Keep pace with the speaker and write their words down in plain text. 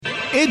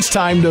It's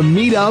time to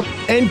meet up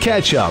and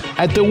catch up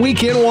at the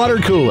Weekend Water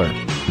Cooler.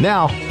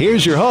 Now,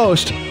 here's your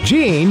host,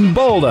 Gene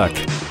Bolduc.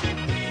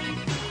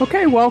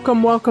 Okay,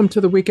 welcome to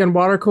the Weekend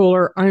Water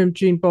Cooler. I am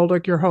Gene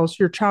Bolduc, your host,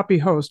 your choppy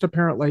host,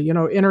 apparently. You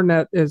know,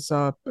 internet is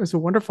a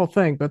wonderful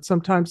thing, but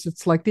sometimes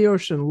it's like the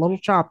ocean, a little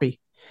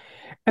choppy.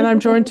 And I'm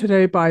joined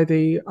today by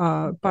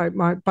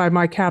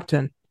my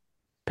captain,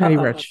 Penny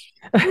Rich.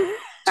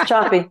 It's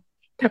choppy.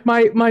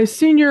 my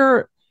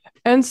senior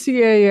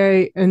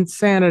NCAA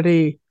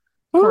insanity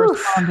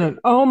correspondent.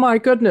 Oh my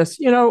goodness.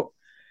 You know,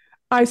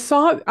 I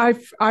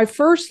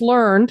first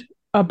learned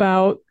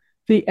about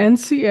the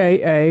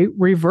NCAA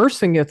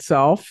reversing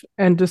itself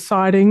and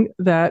deciding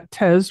that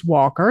Tez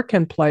Walker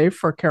can play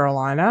for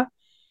Carolina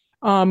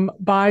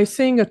by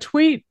seeing a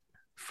tweet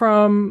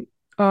from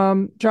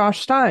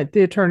Josh Stein,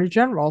 the Attorney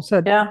General.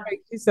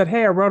 He said,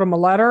 "Hey, I wrote him a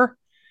letter,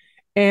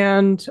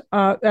 and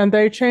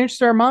they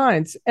changed their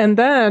minds." And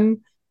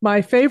then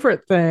my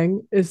favorite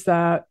thing is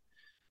that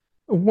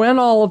when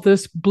all of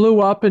this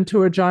blew up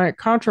into a giant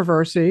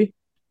controversy,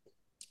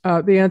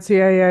 the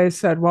NCAA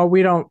said, "Well,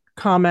 we don't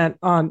comment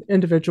on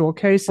individual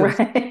cases."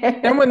 Right.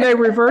 And when they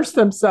reversed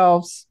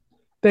themselves,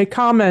 they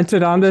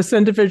commented on this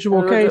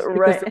individual case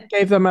because it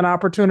gave them an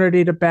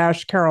opportunity to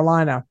bash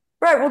Carolina.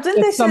 Right. Well,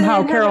 didn't they say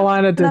somehow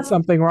Carolina did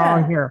something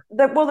wrong here?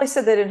 They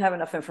said they didn't have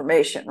enough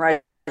information,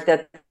 right?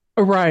 That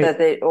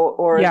they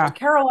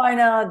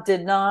Carolina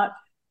did not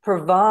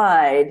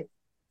provide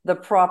the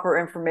proper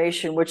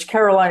information, which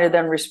Carolina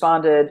then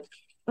responded,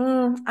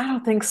 I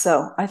don't think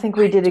so. I think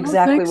we did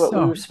exactly what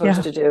we were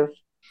supposed to do.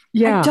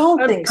 Yeah. I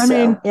don't think so. I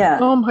mean,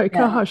 oh my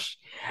gosh.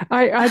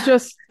 I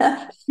just,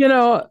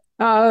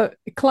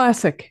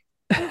 classic.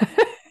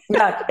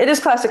 Yeah, it is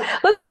classic.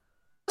 Let's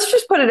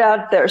just put it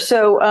out there.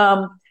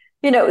 So,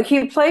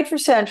 he played for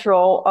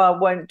Central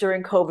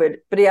during COVID,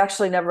 but he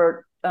actually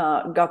never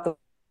got the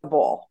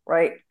ball,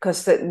 right?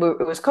 Because it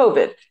was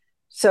COVID.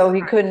 So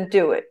he couldn't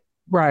do it.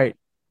 Right.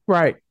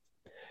 COVID.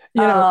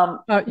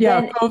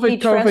 He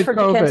transferred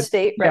to Kent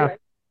State, right? Yeah.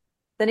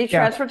 Then he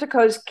transferred to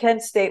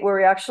Kent State, where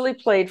he actually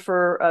played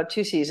for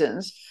 2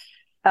 seasons,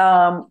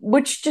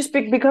 which just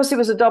because he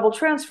was a double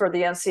transfer,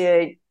 the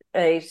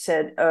NCAA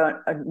said,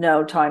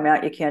 no,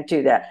 timeout, you can't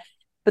do that.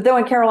 But then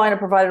when Carolina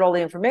provided all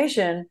the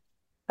information,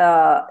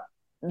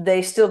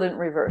 they still didn't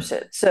reverse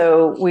it.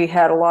 So we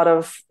had a lot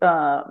of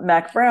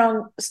Mack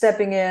Brown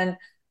stepping in.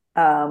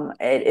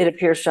 It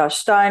appears Josh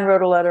Stein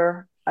wrote a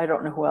letter. I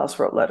don't know who else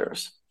wrote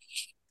letters.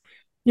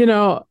 You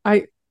know,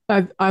 I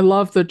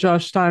love that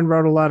Josh Stein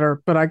wrote a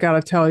letter, but I got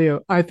to tell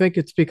you, I think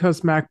it's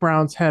because Mack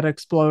Brown's head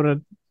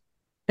exploded.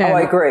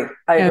 I agree.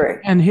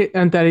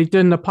 And that he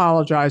didn't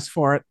apologize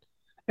for it,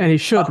 and he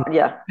shouldn't.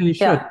 And he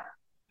should.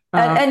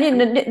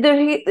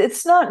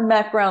 It's not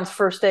Mack Brown's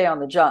first day on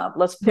the job.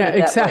 Let's put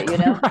it that way.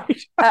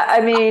 Right. I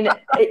mean,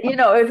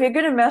 if you're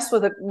going to mess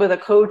with a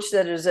coach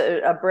that is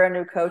a brand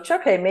new coach,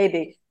 okay,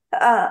 maybe.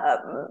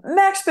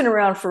 Mack's been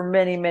around for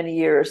many, many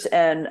years,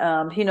 and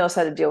he knows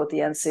how to deal with the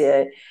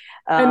NCAA.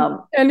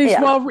 And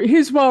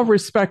he's well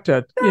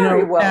respected,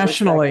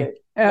 nationally.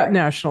 Right.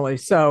 Nationally.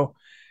 So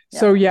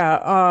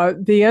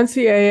the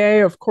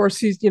NCAA, of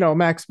course,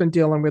 Mack's been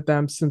dealing with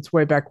them since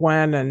way back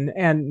when,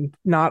 and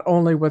not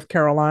only with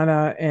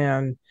Carolina,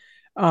 and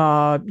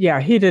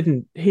he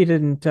didn't he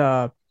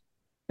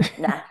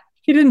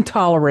didn't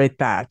tolerate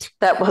that.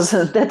 That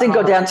didn't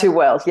go down too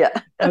well. Yeah.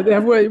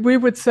 We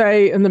would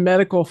say in the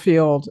medical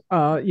field,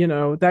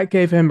 that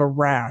gave him a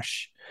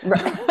rash.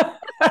 Right.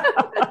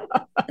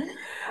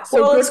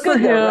 So good for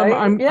him. Right?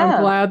 I'm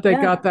glad they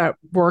got that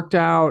worked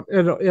out.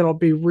 It'll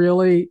be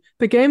really,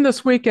 the game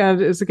this weekend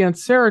is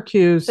against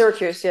Syracuse.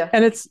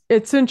 And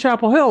it's in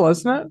Chapel Hill,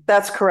 isn't it?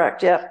 That's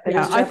correct. Yeah.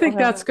 I think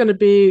that's going to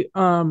be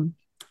an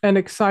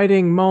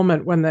exciting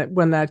moment when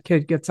that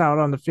kid gets out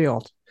on the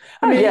field.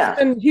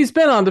 He's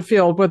been on the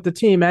field with the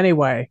team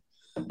anyway.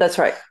 That's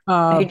right.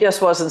 He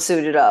just wasn't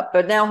suited up,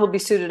 but now he'll be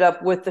suited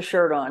up with the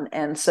shirt on,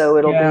 and so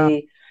it'll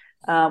be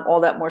all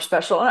that more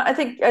special. And I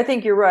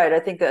think you're right. I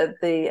think that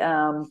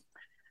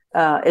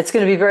it's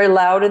going to be very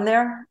loud in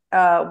there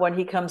when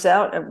he comes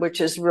out,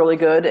 which is really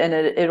good, and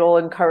it'll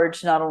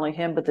encourage not only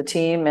him but the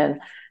team.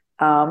 And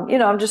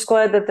I'm just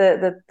glad that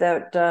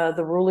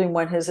the ruling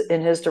went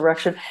in his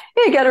direction.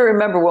 You got to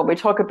remember, when we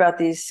talk about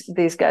these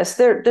guys,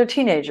 they're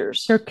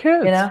teenagers. They're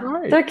kids.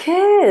 Right. They're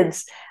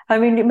kids. I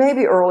mean,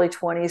 maybe early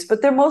 20s,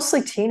 but they're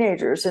mostly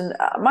teenagers. And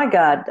my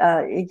God,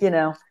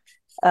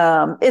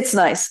 it's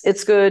nice.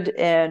 It's good,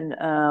 and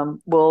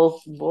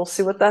we'll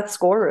see what that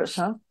score is,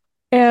 huh?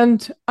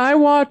 And I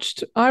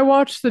watched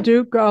the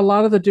Duke, a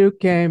lot of the Duke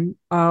game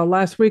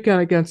last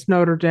weekend against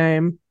Notre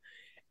Dame.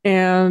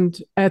 And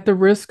at the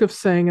risk of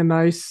saying a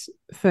nice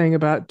thing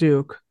about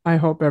Duke, I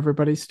hope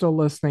everybody's still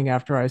listening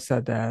after I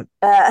said that.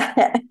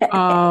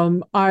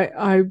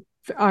 I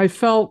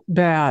felt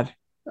bad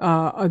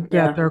that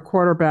their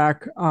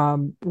quarterback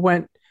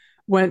went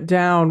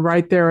down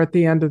right there at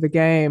the end of the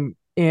game.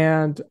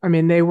 And I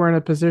mean, they were in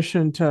a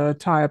position to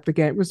tie up the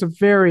game. It was a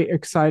very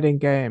exciting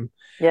game.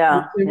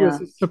 Yeah. It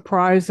was a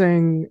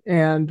surprising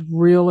and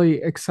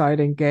really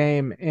exciting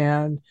game.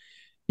 And,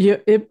 Yeah,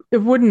 it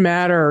wouldn't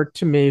matter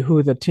to me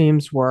who the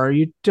teams were.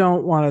 You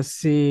don't want to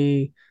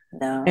see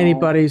No.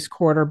 anybody's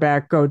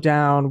quarterback go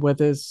down with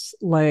his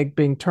leg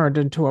being turned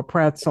into a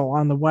pretzel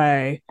on the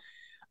way.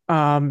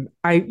 I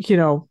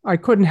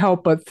couldn't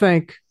help but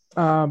think,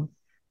 where's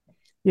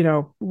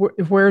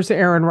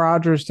Aaron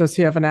Rodgers? Does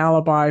he have an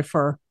alibi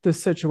for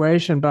this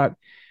situation? But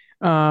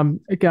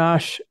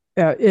gosh,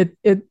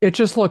 it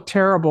just looked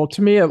terrible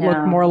to me. It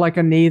looked more like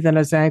a knee than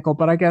his ankle.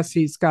 But I guess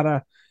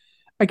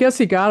I guess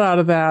he got out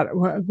of that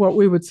what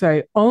we would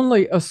say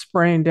only a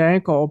sprained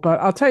ankle.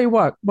 But I'll tell you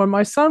what, when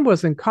my son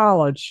was in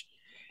college,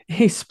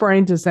 he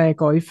sprained his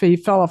ankle. He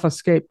fell off a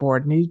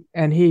skateboard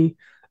and he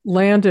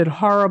landed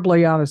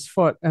horribly on his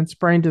foot and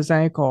sprained his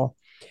ankle.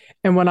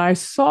 And when I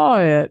saw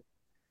it,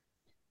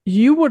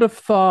 you would have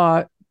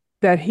thought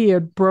that he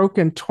had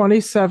broken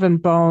 27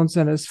 bones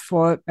in his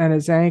foot and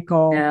his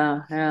ankle,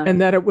 and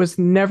that it was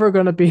never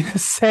going to be the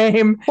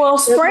same. Well,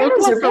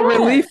 sprains are like a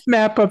relief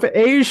map of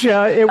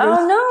Asia. It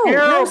was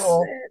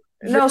terrible.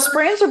 No,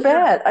 sprains are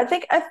bad. I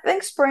think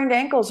sprained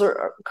ankles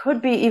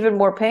could be even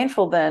more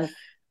painful than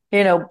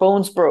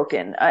bones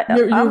broken.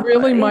 You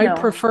really might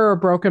prefer a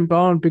broken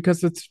bone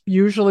because it's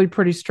usually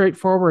pretty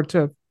straightforward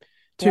to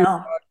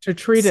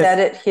treat it. Set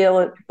it, heal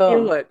it,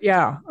 boom. Heal it.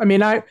 Yeah. I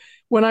mean,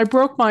 when I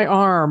broke my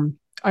arm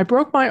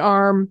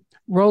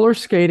roller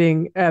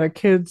skating at a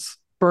kid's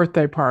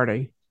birthday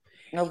party.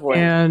 Oh boy.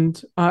 And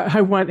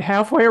I went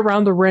halfway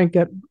around the rink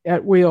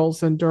at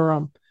Wheels in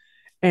Durham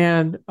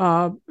and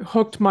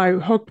hooked my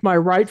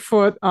right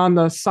foot on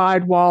the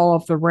side wall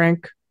of the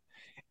rink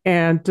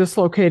and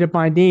dislocated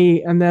my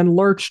knee and then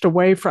lurched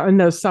away from,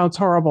 and this sounds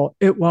horrible.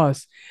 It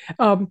was.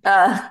 And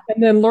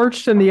then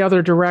lurched in the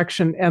other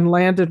direction and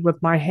landed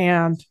with my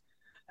hand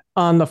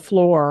on the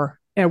floor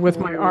and with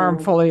my arm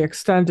fully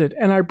extended.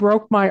 And I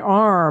broke my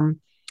arm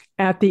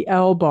at the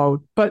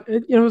elbow, but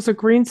it was a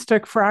green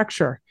stick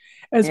fracture.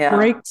 As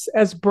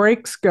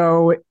breaks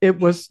go, it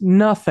was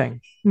nothing.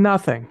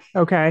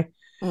 Okay.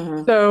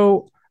 Mm-hmm.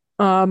 So,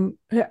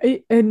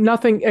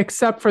 nothing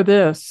except for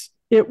this.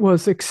 It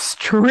was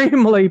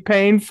extremely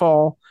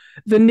painful.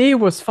 The knee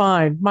was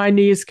fine. My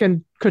knees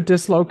could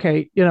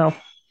dislocate,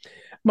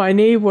 my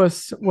knee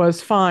was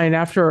fine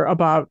after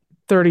about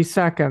 30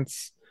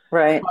 seconds.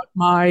 Right. But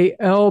my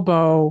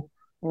elbow,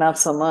 not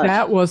so much.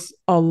 That was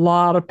a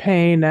lot of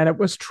pain and it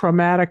was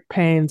traumatic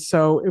pain.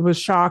 So it was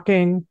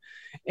shocking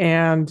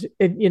and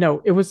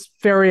it was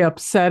very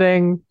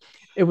upsetting.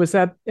 It was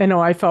that,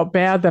 I felt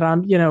bad that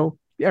I'm,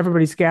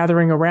 everybody's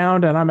gathering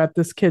around and I'm at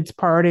this kid's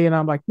party and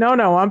I'm like,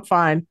 no, I'm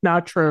fine.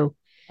 Not true.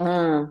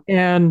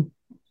 And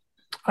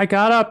I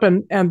got up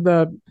and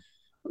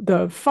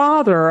the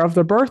father of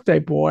the birthday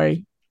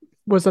boy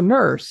was a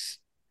nurse.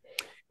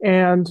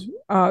 And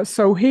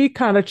so he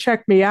kind of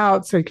checked me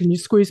out, said, can you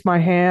squeeze my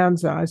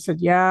hands? And I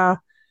said, yeah.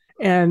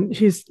 And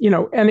he's,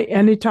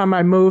 anytime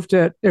I moved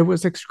it, it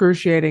was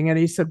excruciating. And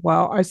he said,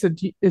 well, I said,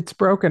 it's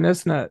broken,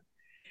 isn't it?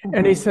 Mm-hmm.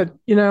 And he said,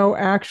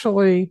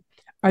 actually,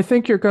 I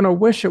think you're going to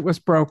wish it was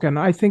broken.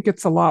 I think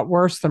it's a lot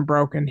worse than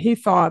broken. He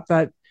thought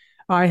that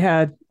I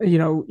had,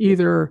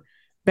 either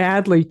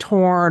badly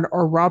torn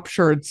or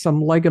ruptured some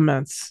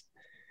ligaments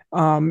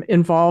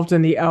involved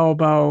in the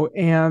elbow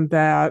and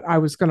that I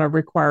was going to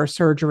require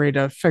surgery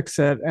to fix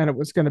it and it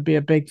was going to be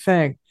a big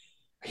thing.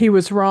 He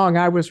was wrong.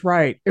 I was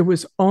right. It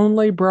was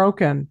only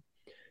broken.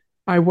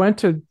 I went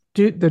to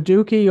the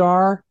Duke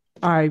ER.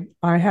 I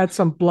had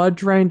some blood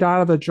drained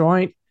out of the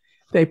joint.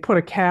 They put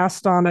a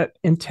cast on it.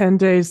 In 10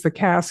 days, the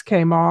cast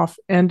came off.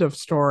 End of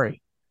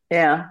story.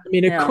 Yeah. I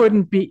mean, it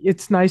couldn't be.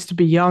 It's nice to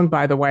be young,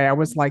 by the way. I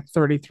was like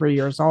 33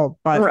 years old.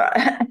 But,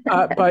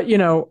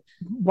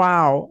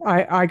 wow.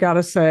 I got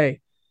to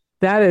say,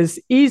 that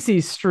is easy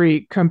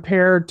street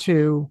compared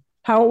to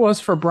how it was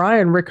for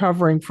Brian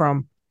recovering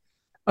from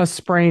a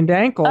sprained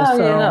ankle.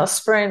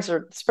 Sprains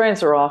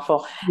are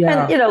awful.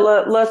 Yeah.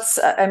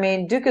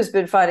 And, Duke has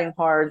been fighting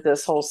hard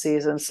this whole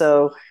season.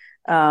 So,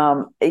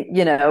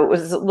 it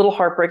was a little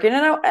heartbreaking.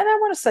 And I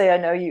want to say, I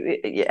know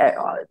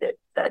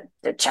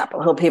the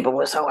Chapel Hill people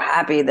were so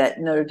happy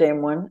that Notre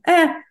Dame won.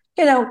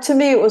 To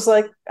me, it was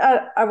like,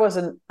 I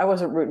wasn't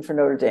rooting for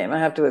Notre Dame. I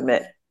have to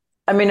admit.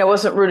 I mean, I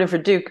wasn't rooting for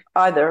Duke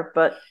either,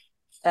 but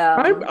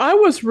I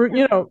was,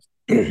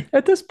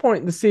 at this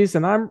point in the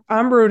season,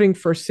 I'm rooting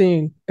for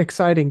seeing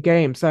exciting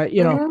games.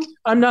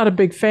 I'm not a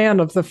big fan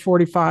of the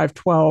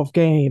 45-12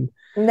 game.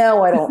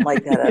 No, I don't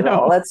like that at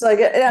all. That's like,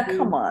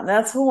 come on.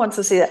 Who wants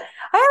to see that?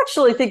 I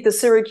actually think the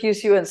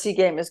Syracuse UNC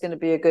game is going to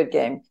be a good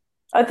game.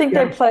 I think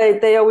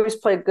they always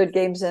play good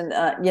games in,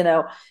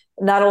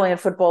 not only in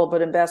football,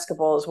 but in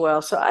basketball as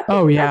well. So I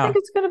think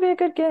it's going to be a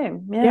good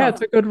game. Yeah,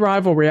 it's a good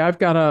rivalry. I've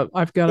got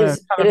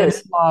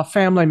a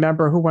family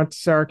member who went to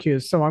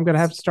Syracuse, so I'm going to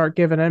have to start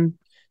giving him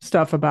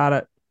stuff about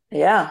it.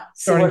 Yeah.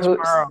 Starting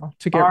tomorrow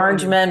to get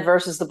Orange Men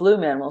versus the Blue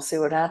Men. We'll see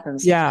what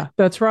happens. Yeah,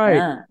 that's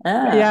right.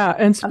 Yeah.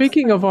 And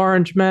speaking of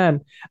Orange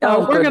Men,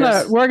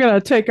 we're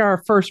gonna take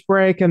our first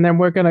break and then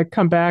we're gonna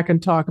come back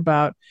and talk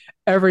about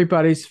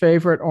everybody's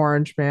favorite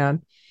Orange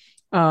Man.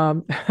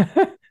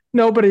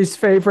 Nobody's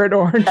favorite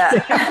orange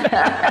man.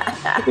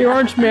 The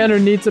orange man who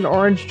needs an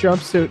orange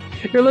jumpsuit.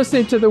 You're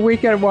listening to the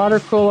Weekend Water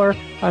Cooler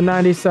on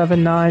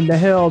 97.9 The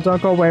Hill.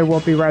 Don't go away. We'll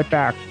be right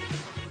back.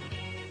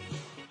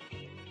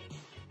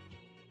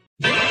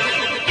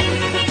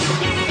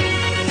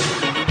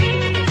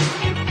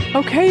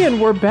 Okay, and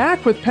we're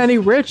back with Penny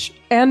Rich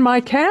and my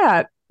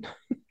cat.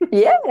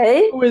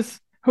 Yay!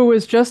 Who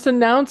has just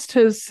announced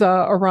his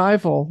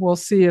arrival. We'll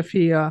see if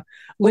he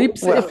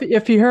leaps. Well,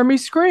 if you hear me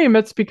scream,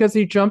 it's because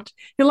he jumped.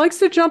 He likes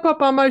to jump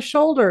up on my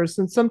shoulders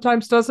and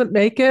sometimes doesn't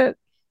make it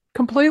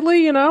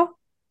completely,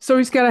 so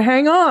he's got to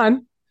hang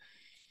on.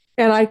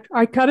 And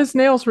I cut his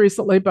nails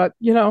recently, but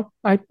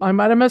I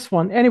might have missed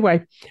one.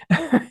 Anyway,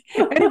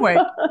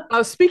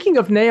 speaking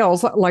of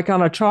nails, like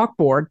on a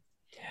chalkboard,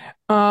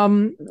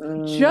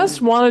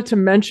 just wanted to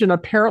mention,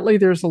 apparently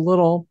there's a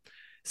little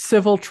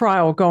civil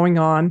trial going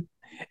on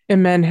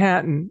in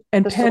Manhattan.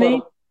 And just Penny,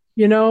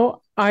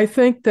 I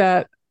think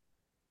that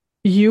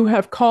you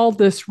have called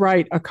this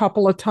right a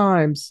couple of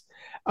times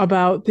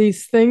about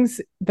these things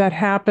that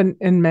happen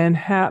in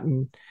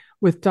Manhattan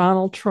with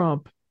Donald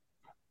Trump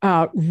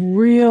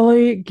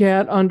really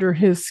get under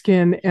his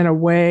skin in a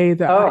way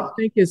that I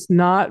think is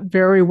not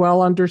very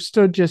well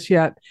understood just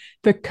yet.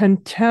 The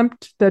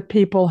contempt that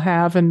people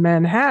have in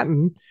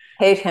Manhattan.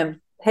 Hate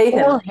him.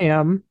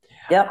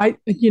 Yep.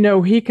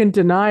 He can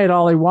deny it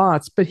all he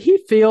wants, but he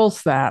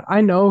feels that.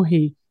 I know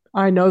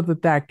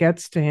that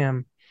gets to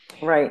him.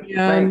 Right.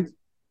 And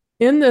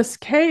in this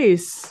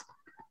case,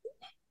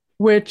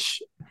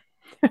 which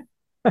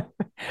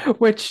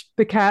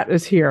the cat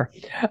is here,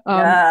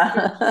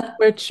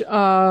 which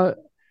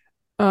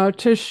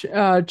Tish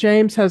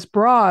James has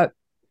brought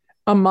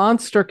a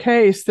monster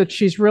case that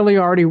she's really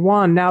already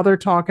won. Now they're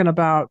talking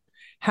about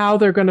how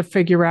they're going to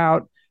figure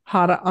out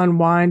how to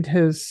unwind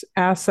his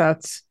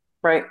assets,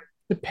 right,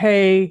 to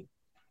pay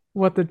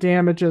what the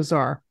damages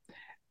are.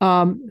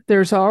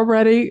 There's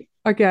already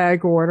a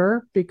gag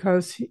order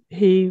because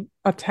he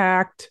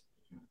attacked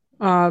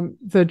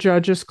the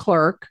judge's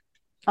clerk,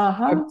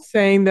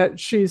 saying that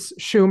she's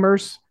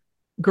Schumer's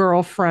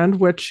girlfriend,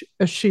 which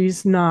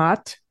she's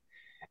not.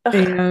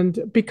 And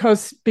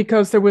because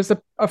there was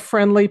a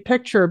friendly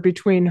picture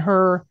between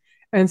her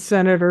and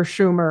Senator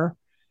Schumer.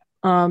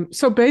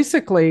 So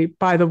basically,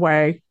 by the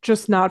way,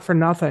 just not for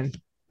nothing,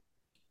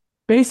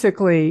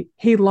 basically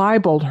he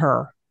libeled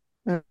her.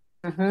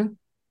 Mm-hmm.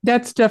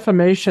 That's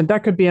defamation.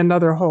 That could be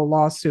another whole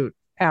lawsuit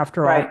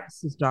after all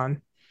this is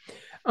done.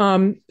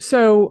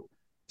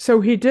 So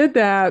he did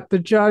that. The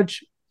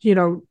judge,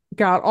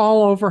 got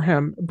all over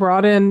him,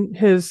 brought in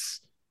his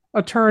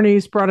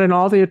attorneys, brought in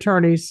all the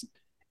attorneys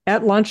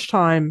at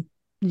lunchtime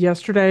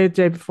yesterday, the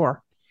day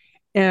before,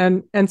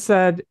 and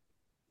said,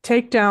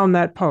 take down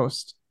that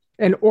post,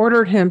 and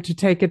ordered him to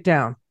take it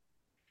down.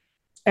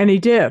 And he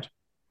did.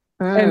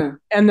 And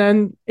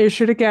then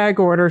issued a gag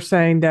order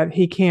saying that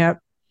he can't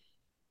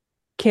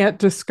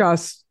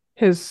discuss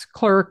his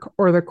clerk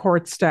or the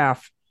court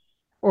staff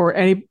or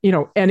any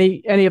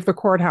of the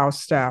courthouse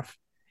staff.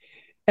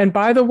 And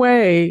by the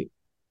way,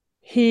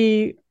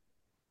 he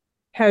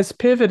has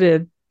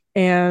pivoted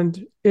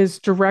and is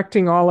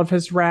directing all of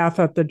his wrath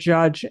at the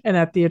judge and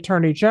at the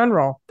attorney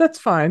general. That's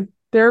fine.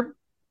 This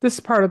is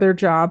part of their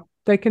job.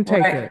 They can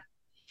take it.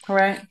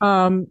 Right.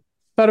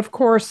 But of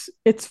course,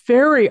 it's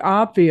very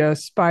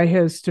obvious by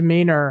his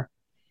demeanor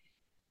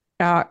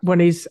when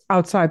he's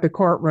outside the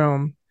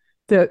courtroom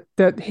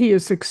that he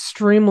is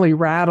extremely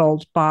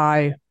rattled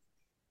by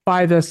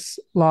this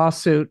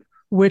lawsuit,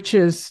 which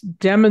is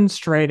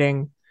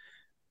demonstrating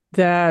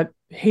that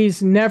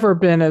he's never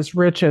been as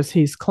rich as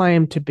he's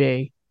claimed to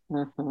be.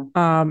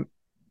 Mm-hmm.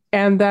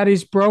 And that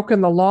he's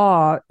broken the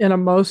law in a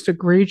most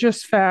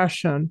egregious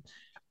fashion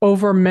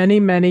over many,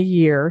 many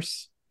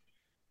years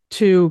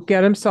to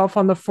get himself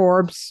on the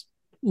Forbes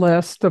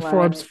list, the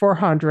Forbes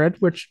 400,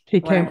 which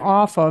he came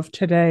off of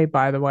today,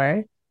 by the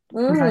way.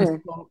 Nice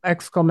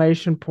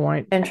exclamation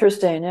point.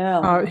 Interesting,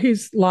 yeah.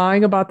 He's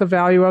lying about the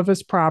value of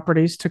his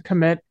properties to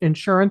commit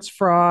insurance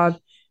fraud,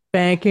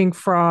 banking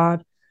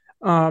fraud,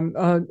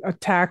 a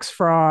tax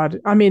fraud.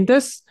 I mean,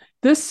 this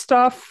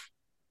stuff,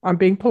 I'm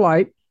being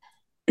polite,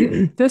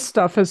 this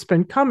stuff has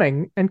been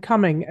coming and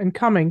coming and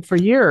coming for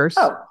years.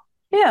 Oh,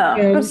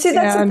 yeah. But see,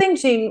 that's the thing,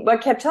 Jean. I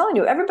kept telling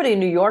you, everybody in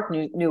New York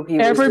knew he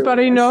was.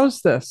 Everybody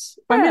knows this.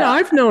 Yeah. I mean,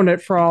 I've known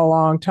it for a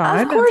long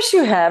time. Of course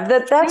you have.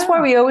 That's why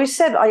we always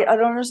said, I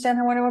don't understand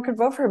how anyone could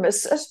vote for him,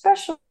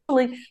 especially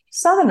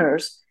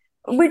Southerners.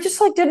 We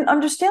just didn't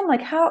understand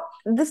how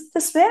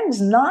this man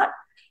is not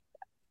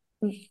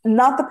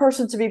the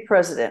person to be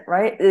president,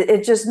 right?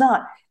 It's just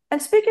not.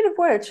 And speaking of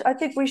which, I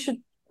think we should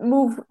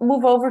move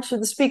over to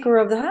the Speaker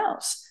of the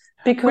House.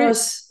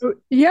 Because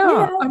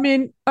I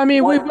mean,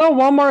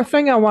 one more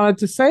thing I wanted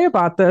to say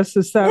about this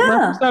is that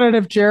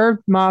Representative Jared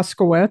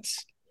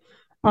Moskowitz,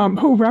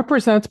 who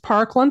represents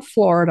Parkland,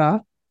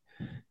 Florida,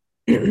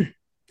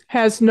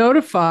 has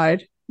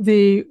notified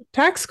the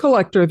tax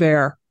collector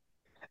there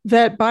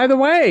that, by the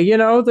way,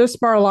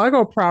 this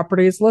Mar-a-Lago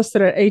property is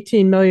listed at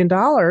 $18 million.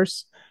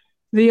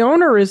 the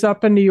owner is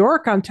up in New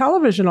York on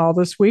television all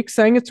this week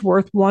saying it's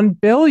worth 1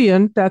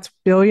 billion. That's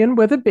billion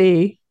with a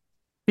B.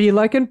 B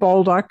like in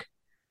Bolduc.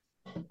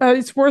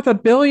 It's worth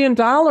 $1 billion.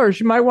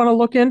 You might want to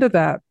look into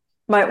that.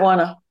 Might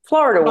want to.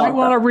 Florida might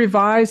want to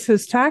revise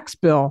his tax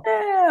bill.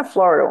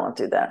 Florida won't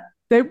do that.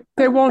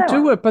 They won't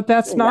do it, but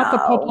that's not the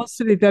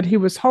publicity that he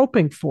was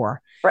hoping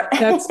for. Right.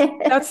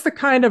 That's the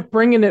kind of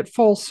bringing it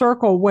full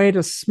circle way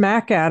to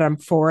smack at him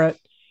for it.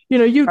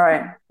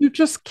 You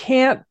just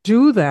can't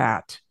do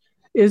that.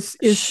 Is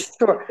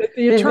sure.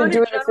 The Attorney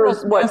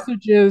General's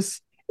message is,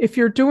 if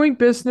you're doing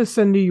business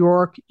in New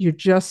York, you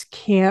just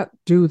can't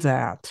do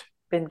that.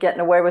 Been getting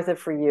away with it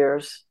for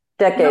years,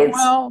 decades.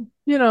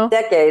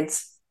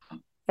 Decades.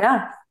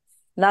 Yeah,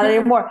 not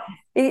anymore.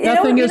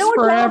 Nothing is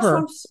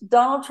forever.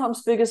 Donald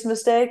Trump's biggest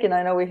mistake, and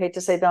I know we hate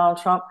to say Donald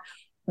Trump,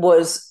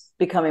 was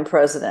becoming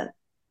president.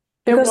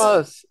 It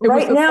was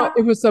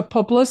a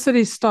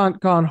publicity stunt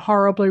gone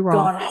horribly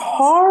wrong.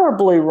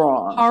 Horribly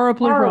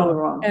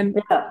wrong.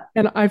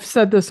 And I've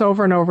said this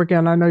over and over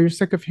again. I know you're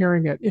sick of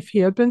hearing it. If he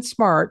had been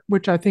smart,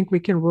 which I think we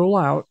can rule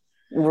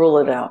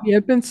it out. He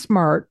had been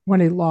smart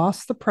when he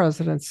lost the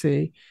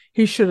presidency.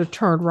 He should have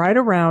turned right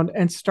around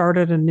and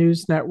started a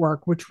news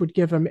network, which would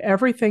give him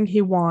everything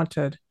he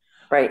wanted.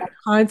 Right. All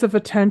kinds of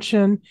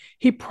attention.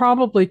 He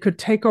probably could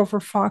take over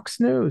Fox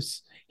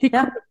News. He could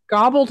have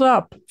gobbled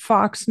up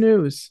Fox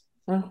News.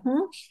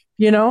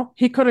 Mm-hmm.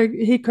 He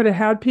could have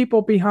had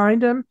people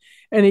behind him,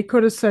 and he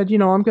could have said,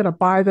 I'm going to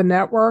buy the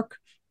network,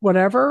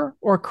 whatever,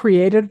 or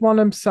created one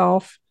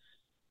himself.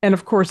 And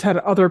of course, had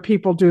other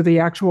people do the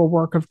actual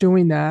work of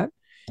doing that.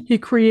 He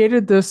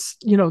created this,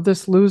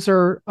 this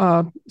loser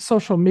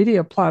social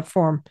media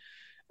platform.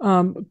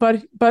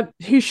 But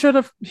he should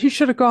have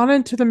gone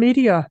into the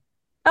media.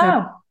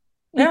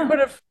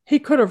 He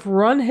could have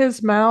run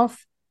his mouth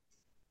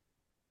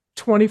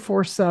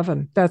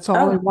 24/7. That's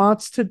all he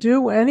wants to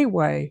do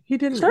anyway. He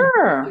didn't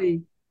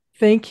really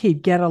think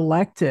he'd get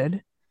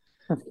elected.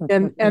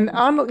 And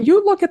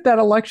you look at that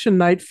election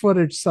night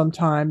footage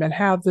sometime and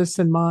have this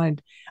in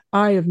mind.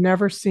 I have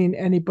never seen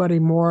anybody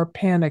more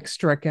panic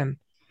stricken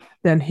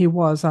than he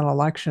was on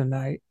election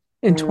night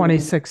in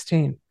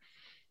 2016.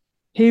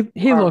 He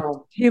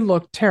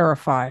looked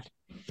terrified.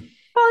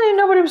 Well, he didn't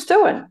know what he was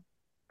doing.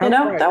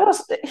 Right. That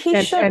was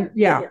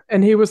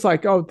and he was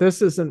like, "Oh,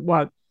 this isn't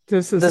what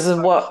this is. This is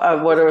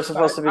what it was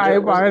supposed to be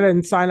doing. I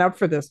didn't sign up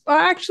for this." Well,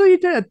 actually, he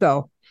did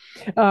though.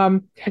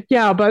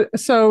 But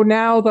so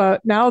now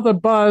the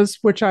buzz,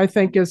 which I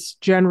think is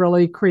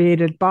generally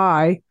created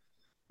by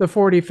the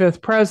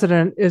 45th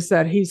president, is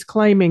that he's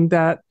claiming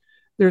that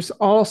there's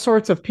all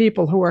sorts of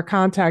people who are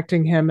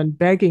contacting him and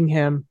begging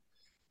him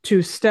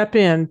to step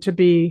in to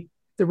be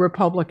the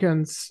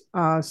Republicans'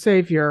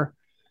 savior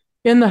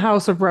in the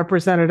House of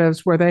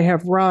Representatives, where they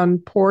have run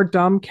poor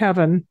dumb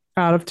Kevin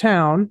out of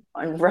town.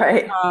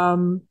 Right.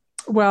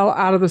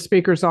 Out of the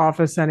speaker's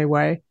office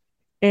anyway.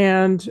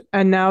 And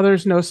now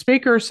there's no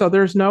speaker, so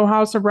there's no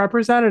House of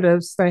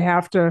Representatives. They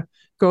have to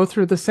go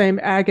through the same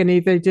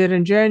agony they did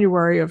in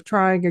January of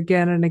trying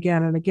again and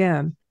again and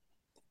again.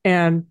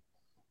 And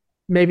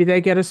maybe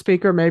they get a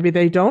speaker, maybe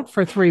they don't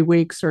for 3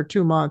 weeks or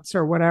 2 months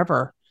or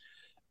whatever.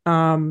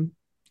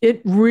 It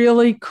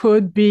really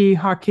could be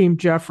Hakeem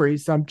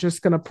Jeffries. I'm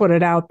just going to put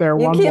it out there.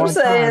 You keep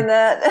saying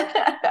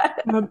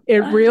that.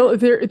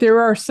 There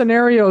are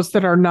scenarios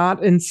that are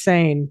not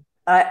insane.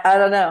 I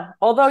don't know.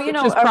 Although, Which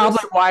is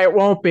probably why it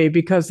won't be,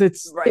 because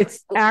it's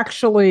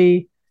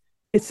actually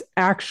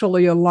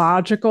a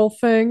logical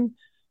thing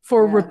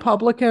for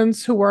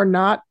Republicans who are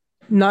not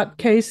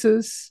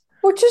nutcases.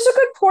 Which is a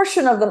good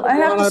portion of them. I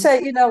have to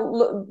say,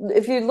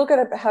 if you look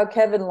at how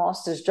Kevin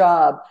lost his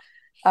job,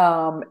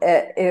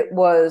 it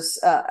was,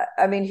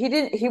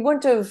 he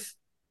wouldn't have,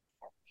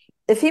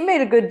 if he made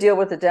a good deal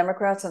with the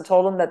Democrats and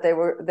told them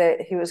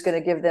that he was going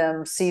to give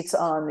them seats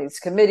on these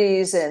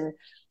committees and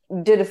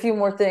did a few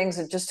more things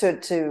and just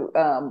to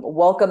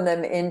welcome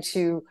them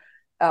into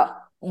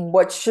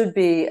what should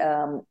be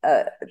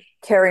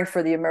caring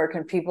for the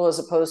American people as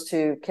opposed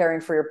to caring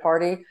for your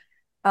party.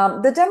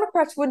 The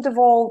Democrats wouldn't have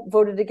all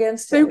voted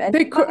against him.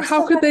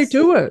 How could they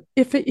do it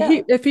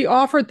if he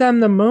offered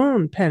them the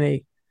moon,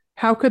 Penny?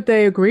 How could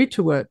they agree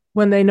to it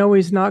when they know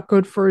he's not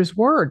good for his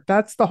word?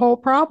 That's the whole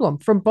problem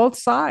from both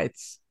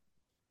sides.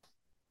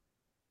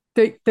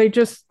 They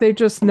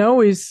just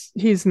know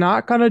he's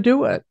not going to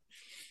do it.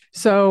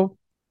 So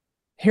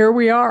here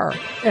we are,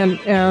 and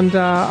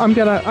I'm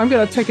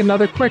gonna take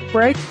another quick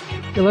break.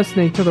 You're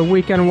listening to the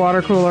Weekend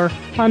Water Cooler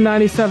on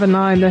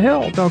 97.9 The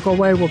Hill. Don't go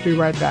away. We'll be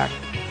right back.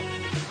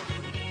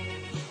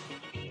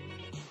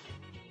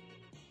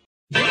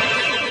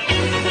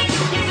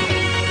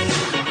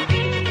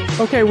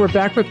 Okay, we're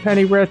back with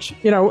Penny Rich.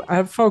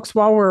 Folks,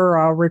 while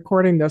we're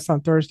recording this on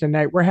Thursday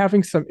night, we're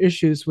having some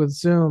issues with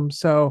Zoom.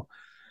 So,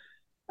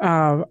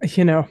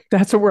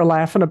 that's what we're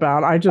laughing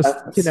about. I just,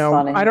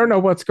 funny. I don't know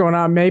what's going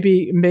on.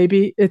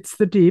 Maybe it's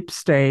the deep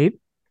state.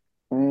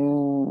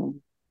 And,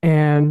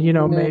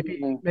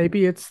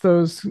 maybe it's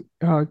those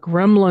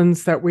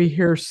gremlins that we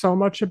hear so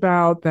much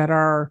about that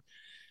are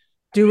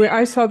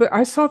I saw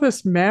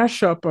this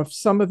mashup of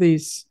some of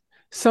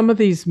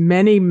these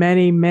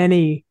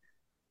many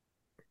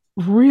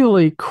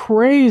really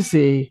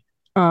crazy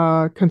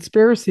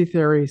conspiracy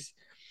theories.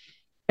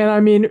 And I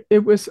mean,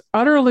 it was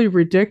utterly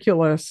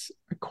ridiculous,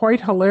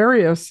 quite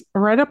hilarious,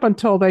 right up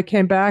until they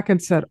came back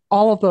and said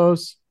all of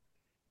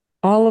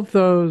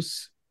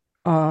those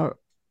are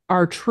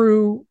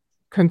true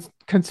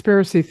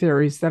conspiracy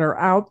theories that are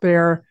out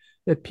there,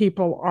 that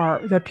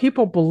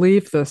people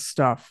believe this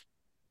stuff.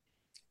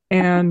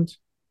 And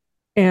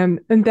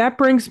that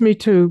brings me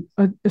to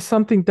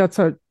something that's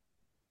I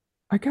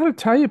got to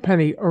tell you,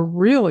 Penny, a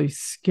really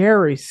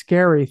scary,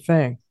 scary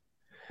thing.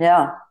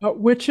 Yeah.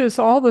 Which is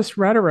all this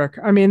rhetoric.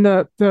 I mean,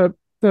 the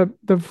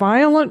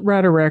violent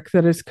rhetoric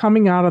that is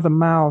coming out of the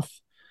mouth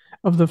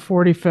of the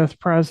 45th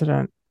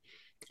president.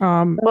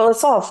 Well,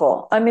 it's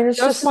awful. I mean, it's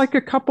just like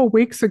a couple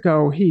weeks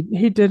ago, he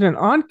did an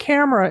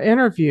on-camera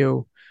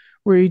interview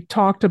where he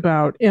talked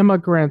about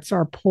immigrants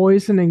are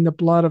poisoning the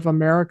blood of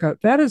America.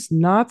 That is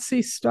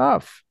Nazi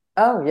stuff.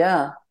 Oh,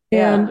 yeah.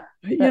 And,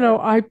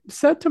 I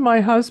said to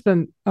my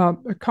husband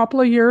a couple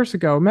of years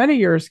ago, many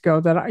years ago,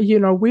 that,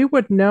 we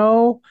would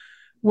know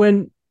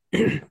when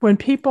when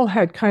people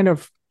had kind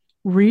of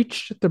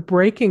reached the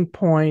breaking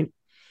point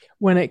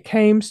when it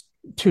came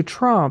to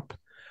Trump,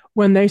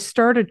 when they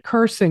started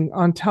cursing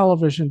on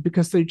television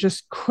because they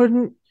just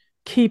couldn't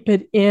keep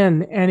it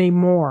in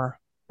anymore.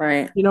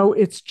 Right.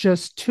 It's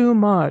just too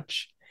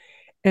much.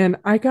 And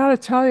I got to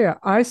tell you,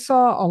 I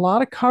saw a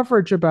lot of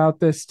coverage about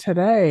this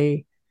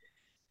today.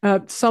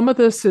 Some of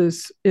this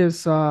is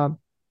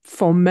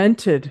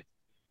fomented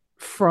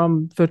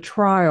from the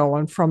trial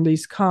and from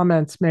these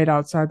comments made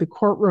outside the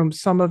courtroom.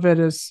 Some of it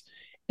is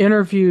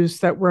interviews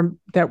that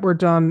were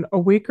done a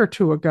week or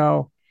two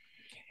ago.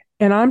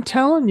 And I'm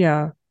telling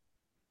you,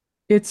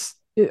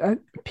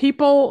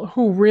 people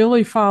who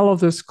really follow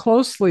this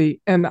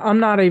closely, and I'm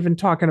not even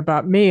talking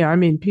about me, I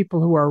mean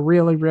people who are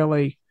really,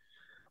 really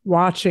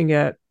watching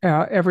it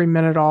every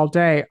minute all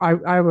day.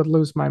 I would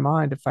lose my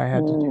mind if I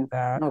had to do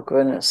that. Oh,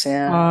 goodness,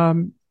 yeah.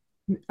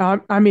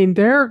 I mean,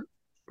 they're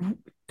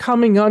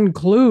coming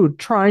unglued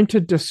trying to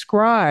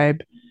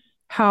describe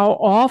how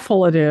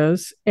awful it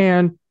is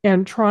and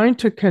trying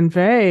to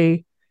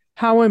convey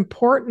how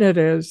important it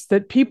is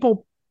that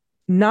people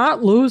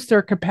not lose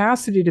their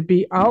capacity to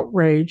be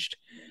outraged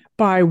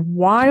by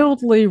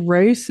wildly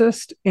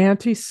racist,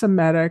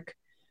 anti-Semitic,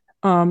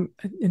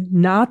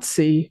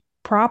 Nazi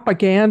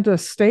propaganda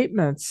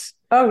statements.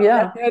 Oh,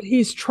 yeah. That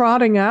he's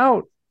trotting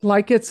out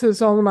like it's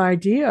his own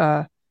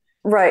idea.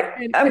 Right.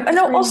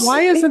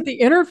 Why isn't the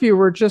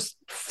interviewer just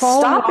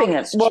stopping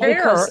it? Well,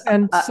 because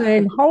and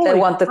saying, "Holy they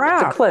want the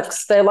crap.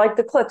 clicks. They like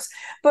the clicks."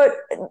 But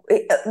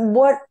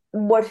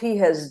what he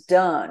has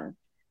done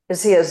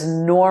is he has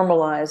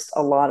normalized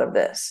a lot of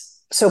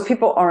this, so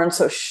people aren't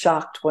so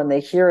shocked when they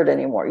hear it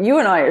anymore. You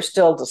and I are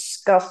still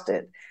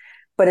disgusted,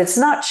 but it's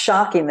not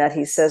shocking that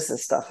he says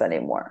this stuff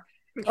anymore.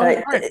 Oh,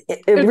 right.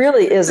 It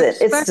really isn't.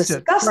 It's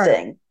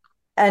disgusting. Right.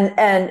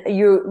 And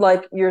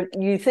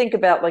you think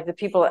about like the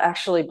people that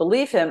actually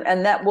believe him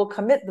and that will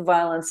commit the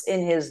violence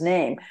in his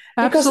name.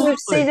 Because Absolutely. we've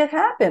seen it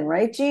happen,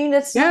 right, Jean?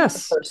 It's not the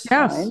first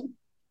time.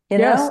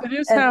 Yes, it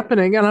is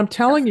happening. And I'm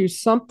telling you,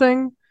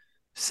 something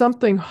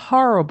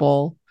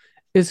horrible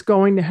is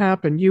going to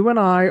happen. You and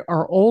I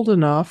are old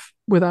enough,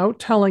 without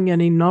telling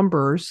any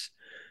numbers,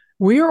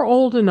 we are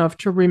old enough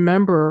to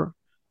remember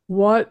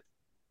all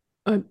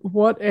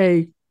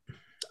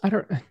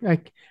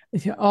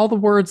the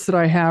words that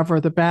I have are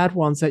the bad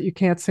ones that you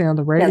can't say on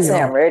the radio. Can't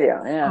say on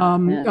radio,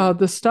 yeah.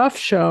 The Stuff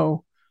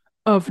Show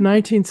of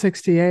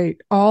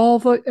 1968, all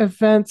the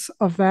events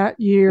of that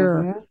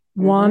year,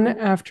 one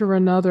after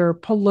another,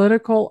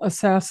 political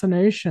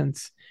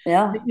assassinations.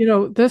 Yeah.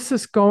 This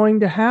is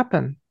going to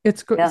happen.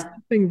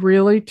 Something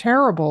really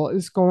terrible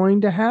is going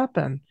to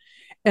happen.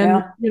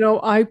 And,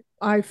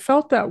 I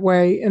felt that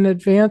way in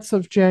advance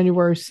of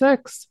January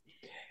 6th.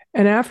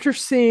 And after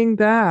seeing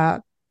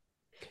that,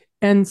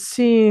 and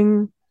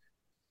seeing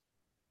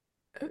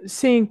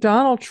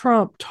Donald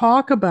Trump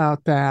talk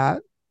about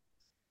that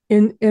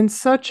in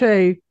such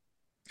a,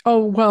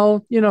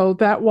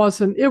 that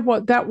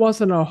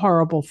wasn't a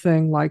horrible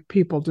thing like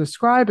people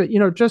describe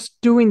it.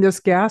 Just doing this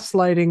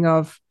gaslighting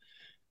of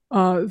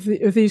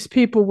these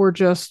people were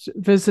just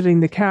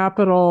visiting the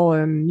Capitol,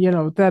 and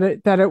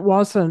that it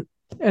wasn't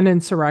an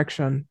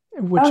insurrection.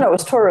 No, it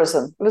was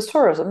tourism. It was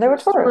tourism. They were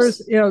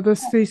tourists.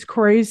 These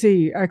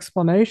crazy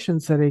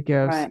explanations that he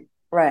gives.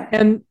 Right.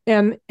 And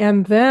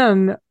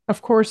then,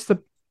 of course,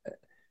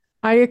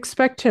 I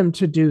expect him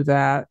to do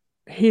that.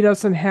 He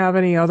doesn't have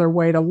any other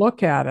way to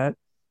look at it,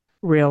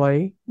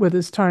 really, with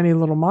his tiny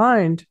little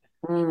mind.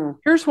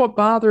 Here's what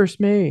bothers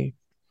me.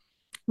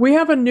 We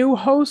have a new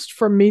host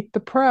for Meet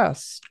the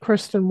Press,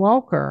 Kristen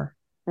Welker.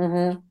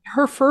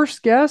 Her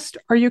first guest,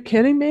 are you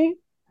kidding me?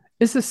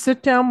 Is a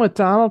sit down with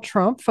Donald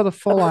Trump for the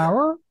full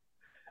hour.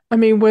 I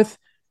mean, with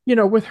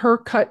her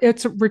cut,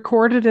 it's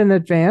recorded in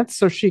advance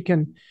so she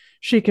can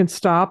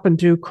stop and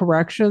do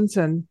corrections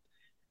and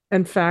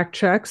fact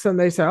checks. And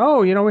they say,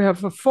 we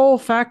have a full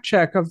fact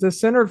check of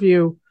this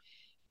interview.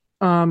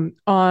 on,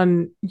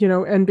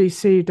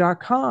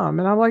 NBC.com.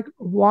 And I'm like,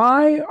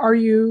 why are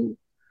you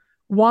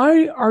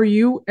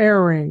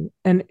airing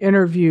an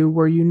interview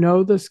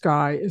where this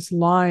guy is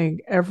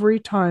lying every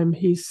time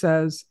he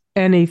says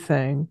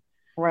anything?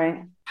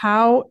 Right.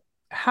 How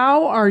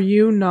are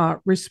you not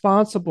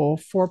responsible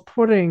for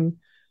putting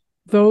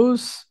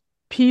those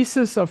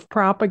pieces of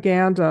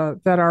propaganda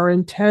that are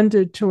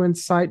intended to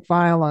incite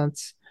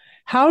violence?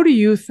 How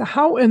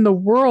in the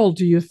world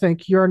do you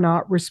think you're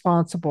not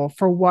responsible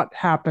for what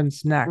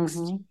happens next?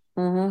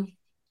 Mm-hmm. Mm-hmm.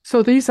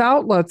 So these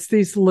outlets,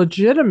 these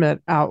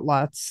legitimate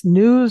outlets,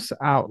 news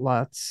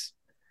outlets,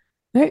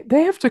 they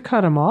have to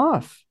cut them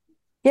off.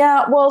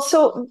 Yeah, well,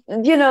 so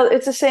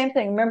it's the same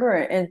thing. Remember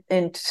in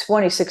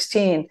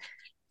 2016,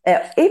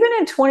 even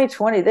in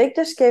 2020, they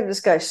just gave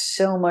this guy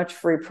so much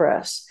free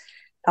press.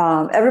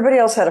 Everybody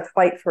else had to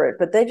fight for it,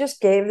 but they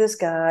just gave this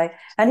guy,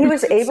 and he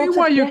was able to. See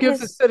why you give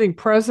the sitting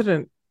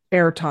president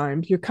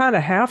airtime. You kind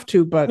of have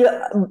to, but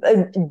yeah,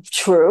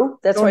 true.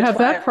 That's don't have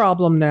that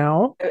problem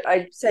now.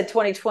 I said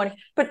 2020,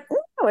 but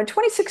no, in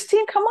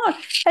 2016, come on,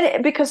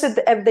 and because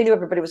they knew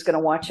everybody was going to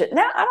watch it.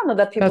 Now I don't know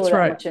that people are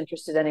that much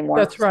interested anymore.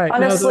 That's right.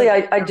 Honestly,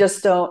 I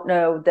just don't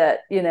know that.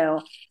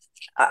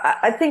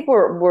 I think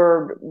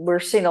we're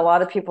seeing a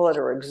lot of people that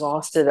are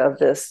exhausted of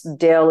this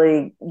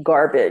daily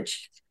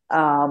garbage.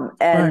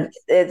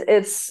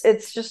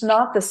 It's just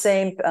not the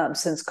same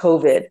since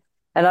COVID.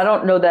 And I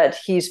don't know that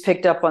he's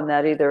picked up on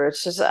that either.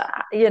 It's just,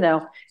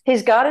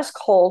 he's got his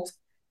cult.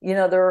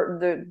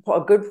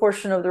 A good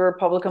portion of the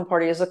Republican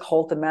Party is a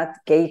cult. The Matt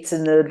Gaetz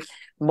and the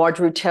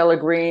Marjorie Taylor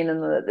Greene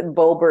and the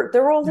Boebert,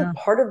 they're all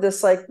part of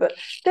this. But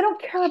they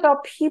don't care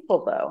about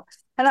people, though.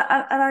 And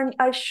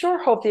I sure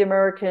hope the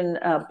American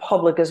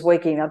public is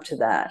waking up to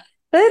that.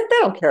 They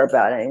don't care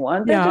about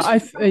anyone. I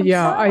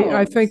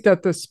think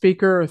that the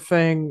speaker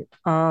thing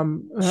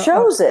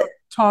shows it.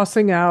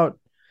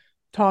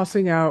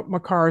 Tossing out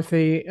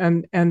McCarthy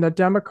and the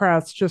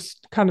Democrats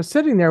just kind of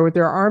sitting there with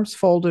their arms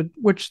folded,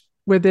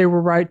 where they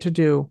were right to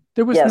do.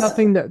 There was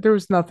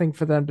nothing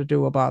for them to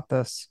do about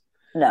this.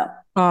 No.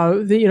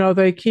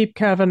 They keep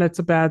Kevin. It's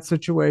a bad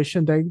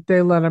situation.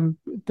 They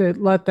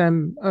let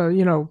them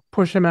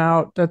push him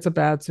out. That's a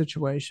bad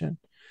situation.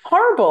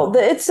 Horrible.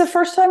 It's the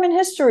first time in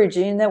history,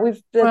 Gene, that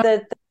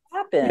that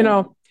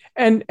happened.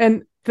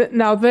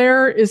 Now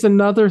there is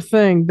another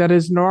thing that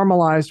is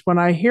normalized. When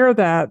I hear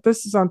that,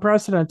 this is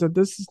unprecedented.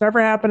 This has never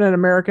happened in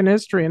American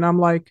history, and I'm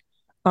like,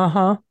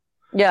 yeah,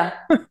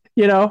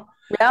 yeah.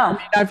 I mean,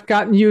 I've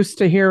gotten used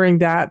to hearing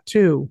that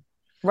too.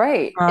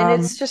 Right,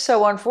 and it's just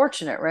so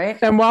unfortunate, right?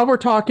 And while we're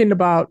talking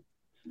about,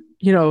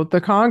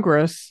 the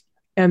Congress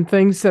and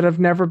things that have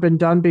never been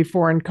done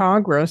before in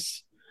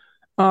Congress.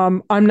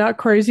 I'm not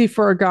crazy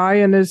for a guy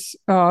in his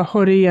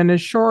hoodie and his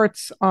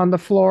shorts on the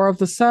floor of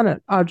the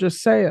Senate. I'll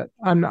just say it.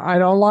 I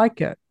don't like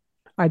it.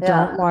 I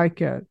don't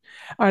like it.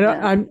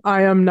 I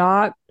am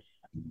not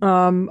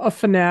a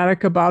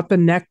fanatic about the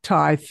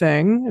necktie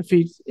thing.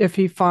 If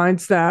he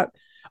finds that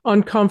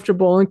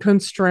uncomfortable and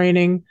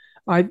constraining,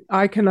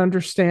 I can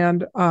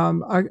understand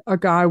a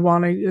guy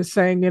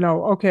saying,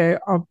 okay,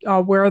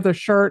 I'll wear the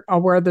shirt,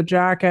 I'll wear the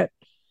jacket.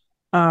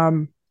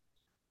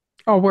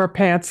 I'll wear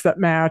pants that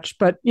match,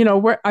 but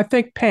I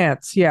think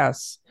pants,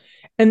 yes.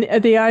 And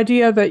the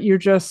idea that you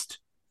just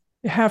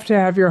have to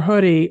have your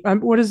hoodie.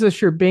 What is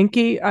this? Your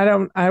binky?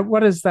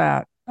 What is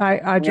that?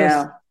 I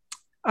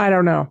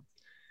don't know.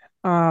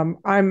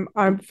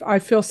 I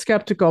feel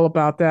skeptical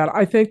about that.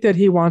 I think that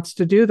he wants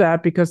to do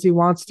that because he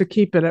wants to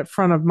keep it at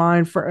front of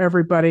mind for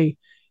everybody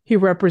he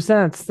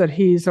represents, that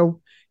he's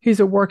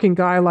a working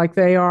guy like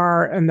they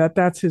are, and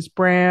that's his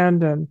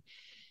brand,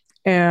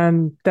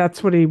 and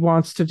that's what he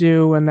wants to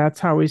do, and that's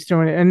how he's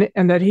doing it,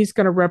 and that he's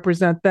going to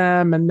represent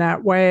them in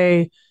that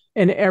way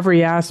in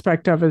every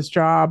aspect of his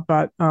job.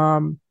 But I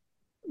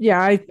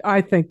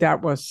think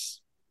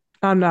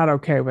I'm not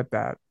okay with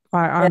that.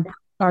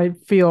 I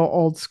feel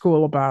old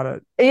school about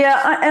it.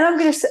 Yeah, and I'm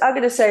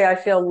gonna say I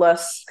feel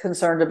less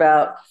concerned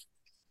about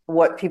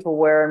what people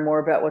wear and more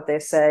about what they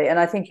say, and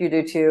I think you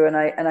do too. And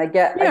I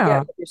get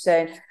what you're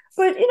saying,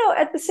 but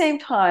at the same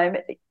time,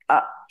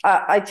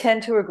 I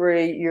tend to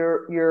agree.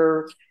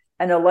 You're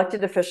an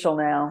elected official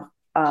now.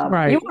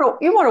 Right. You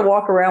want to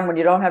walk around when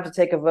you don't have to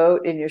take a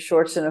vote in your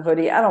shorts and a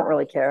hoodie. I don't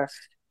really care,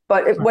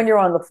 but when you're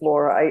on the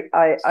floor,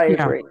 I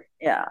agree.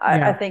 Yeah,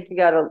 I think you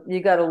gotta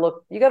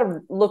look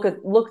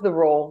the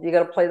role. You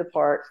gotta play the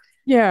part.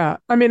 Yeah,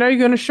 I mean, are you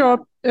going to show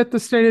up at the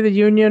State of the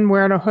Union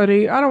wearing a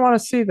hoodie? I don't want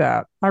to see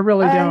that. I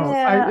really don't.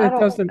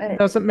 It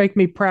doesn't make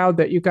me proud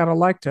that you got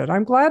elected.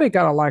 I'm glad he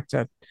got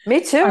elected.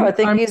 Me too. I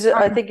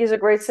think he's a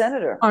great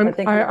senator.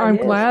 I'm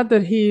glad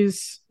that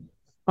he's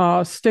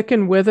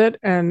sticking with it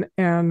and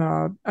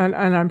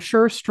I'm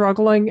sure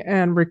struggling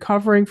and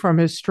recovering from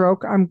his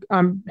stroke.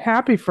 I'm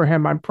happy for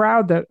him. I'm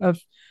proud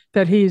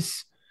that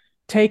he's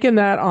taken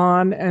that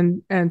on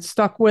and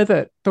stuck with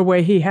it the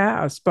way he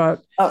has.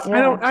 But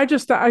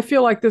I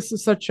feel like this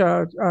is such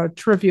a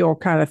trivial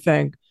kind of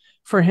thing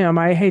for him.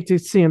 I hate to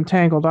see him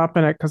tangled up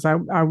in it because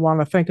I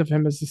want to think of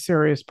him as a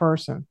serious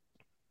person.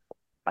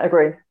 I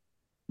agree.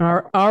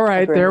 All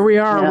right, there we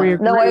are. Yeah. We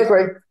agree. No, I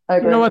agree.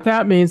 You know what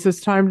that means? It's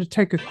time to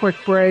take a quick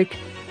break.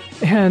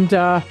 And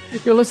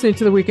you're listening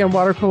to the Weekend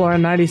Water Cooler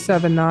on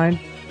 97.9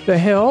 The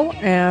Hill.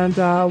 And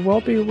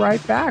we'll be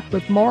right back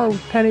with more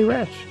with Penny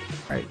Rich.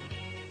 Right.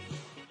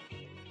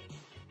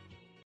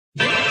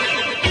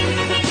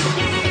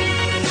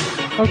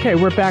 Okay,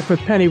 we're back with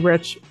Penny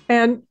Rich.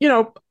 And, you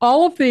know,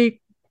 all of the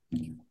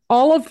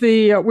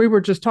we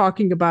were just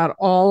talking about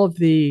all of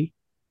the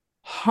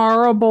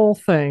horrible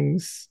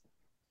things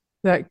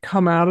that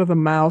come out of the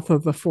mouth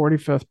of the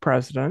 45th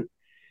president,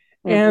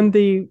 and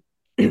the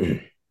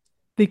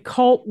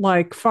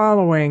cult-like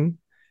following.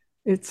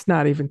 It's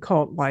not even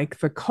cult-like,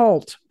 the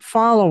cult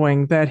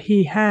following that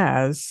he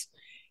has,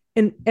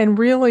 and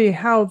really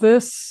how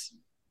this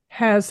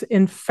has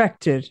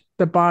infected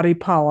the body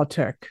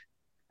politic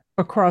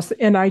across.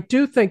 And I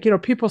do think, you know,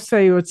 people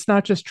say it's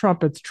not just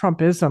Trump, it's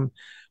Trumpism.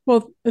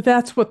 Well,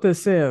 that's what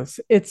this is.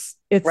 It's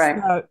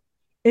right.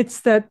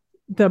 It's that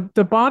the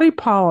body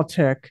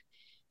politic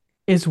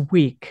is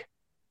weak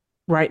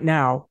right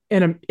now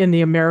in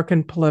the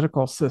American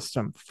political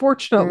system.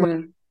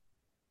 Fortunately,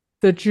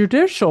 the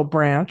judicial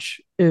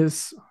branch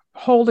is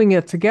holding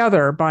it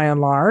together by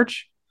and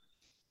large.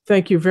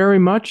 Thank you very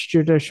much,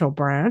 judicial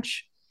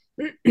branch,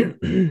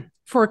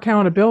 for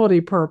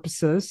accountability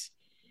purposes.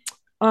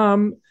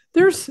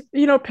 There's,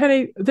 you know,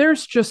 Penny,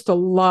 there's just a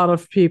lot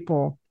of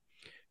people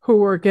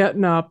who are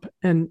getting up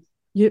and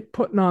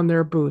putting on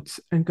their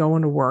boots and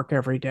going to work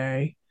every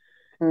day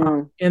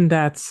in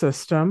that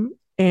system.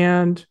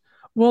 And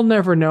we'll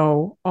never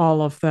know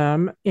all of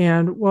them,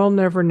 and we'll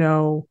never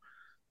know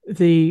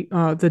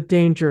the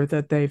danger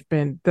that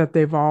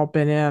they've all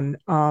been in,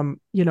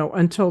 you know,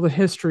 until the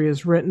history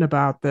is written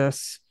about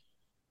this,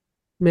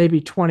 maybe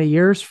 20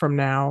 years from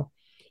now.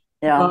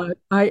 Yeah.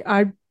 But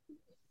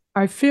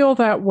I feel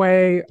that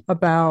way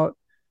about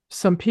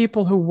some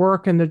people who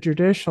work in the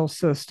judicial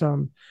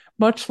system,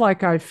 much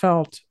like I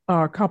felt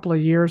a couple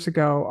of years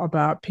ago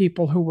about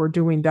people who were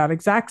doing that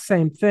exact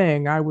same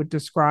thing. I would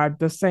describe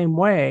the same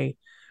way,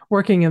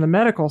 working in the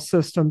medical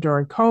system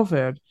during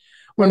COVID.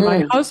 When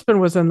my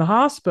husband was in the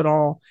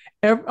hospital,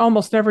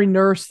 almost every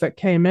nurse that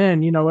came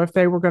in, you know, if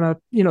they were going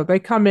to, you know, they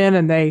come in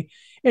and they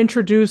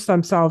introduce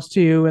themselves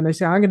to you and they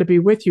say, I'm going to be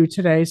with you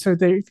today. So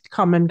they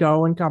come and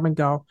go and come and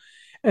go.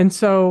 And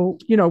so,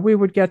 you know, we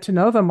would get to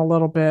know them a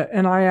little bit.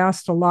 And I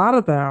asked a lot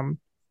of them,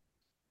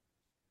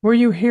 were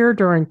you here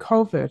during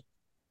COVID?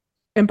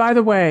 And by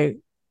the way,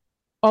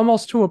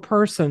 almost to a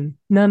person,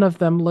 none of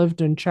them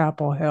lived in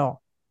Chapel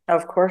Hill.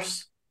 Of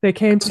course. They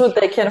came so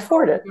they can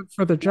afford it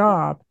for the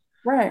job.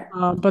 Right.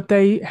 But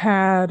they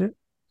had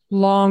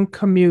long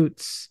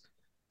commutes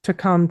to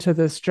come to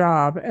this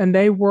job, and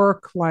they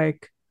work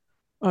like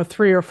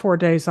 3 or 4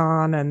 days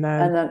on, and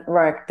then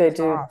right, they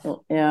do off.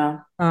 Yeah.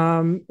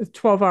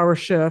 12-hour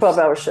shifts.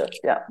 12-hour shifts.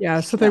 Yeah. Yeah.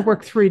 So they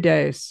work 3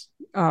 days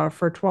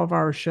for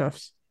 12-hour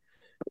shifts.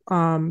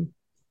 And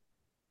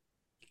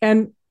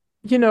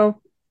you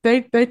know,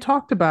 they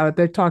talked about it.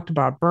 They talked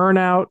about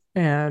burnout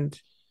and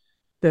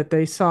that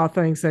they saw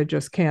things they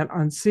just can't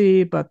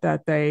unsee, but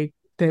that they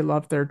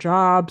loved their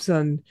jobs,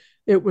 and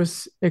it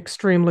was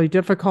extremely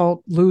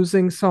difficult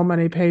losing so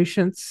many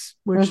patients,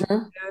 which they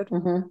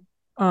did.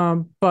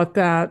 But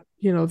that,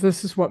 you know,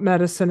 this is what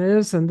medicine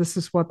is, and this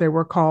is what they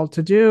were called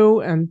to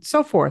do, and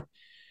so forth.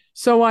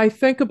 So I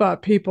think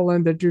about people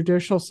in the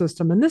judicial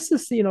system, and this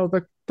is, you know,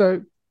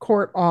 the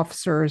court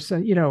officers,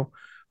 and, you know,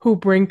 who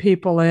bring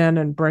people in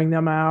and bring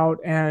them out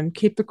and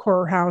keep the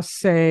courthouse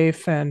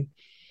safe, and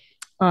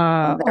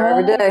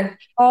every day.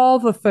 All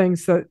the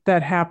things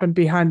that happen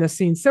behind the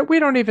scenes that we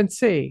don't even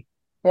see.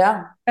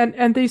 Yeah.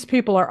 And these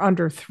people are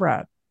under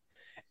threat.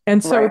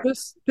 And so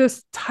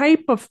this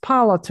type of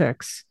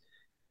politics,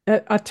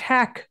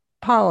 attack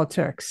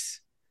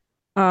politics,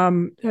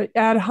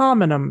 ad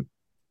hominem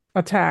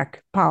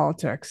attack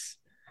politics,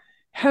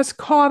 has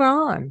caught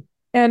on.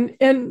 And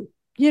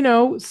you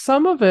know,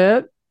 some of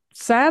it,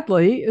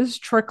 sadly, is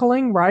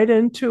trickling right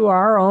into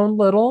our own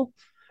little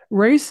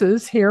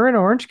races here in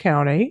Orange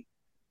County.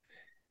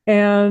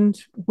 And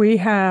we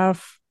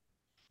have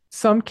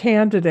some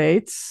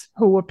candidates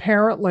who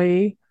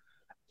apparently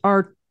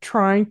are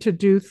trying to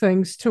do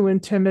things to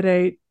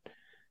intimidate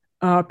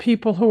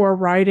people who are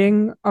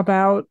writing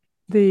about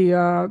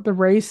the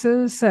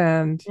races.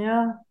 And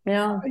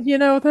you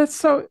know, that's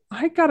so,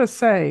 I gotta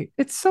say,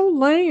 it's so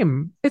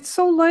lame. It's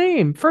so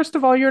lame. First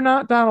of all, you're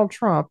not Donald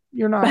Trump.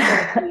 You're not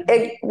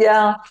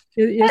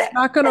it's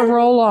not going to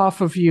roll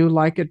off of you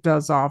like it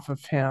does off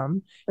of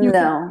him.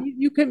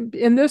 You can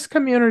in this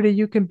community,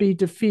 you can be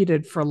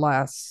defeated for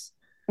less.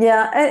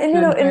 Yeah, and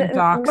you know, and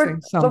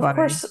doxing somebody. Of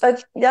course,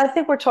 I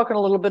think we're talking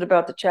a little bit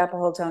about the Chapel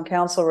Hill Town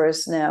Council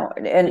race now,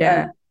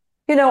 and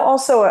you know,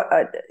 also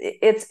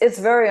it's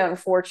very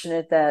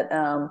unfortunate that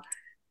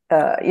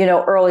you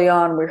know, early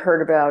on we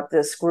heard about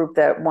this group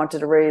that wanted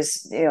to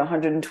raise, you know,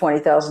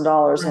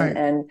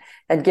 $120,000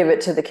 and give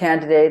it to the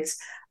candidates.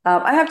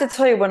 I have to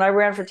tell you, when I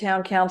ran for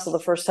town council the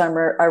first time,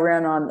 I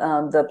ran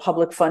on the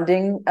public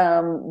funding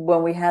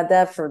when we had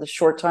that for the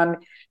short time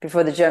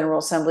before the General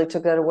Assembly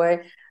took that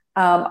away.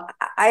 I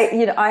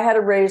had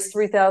to raise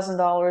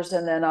 $3,000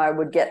 and then I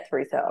would get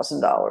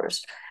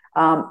 $3,000.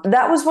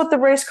 That was what the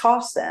race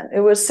cost then. It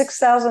was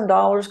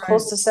 $6,000,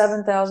 close to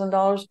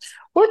 $7,000.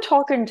 We're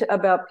talking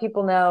about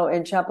people now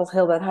in Chapel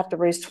Hill that have to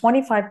raise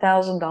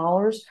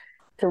 $25,000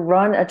 to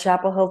run a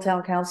Chapel Hill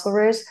Town Council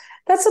race.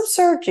 That's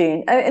absurd,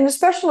 Gene. And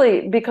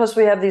especially because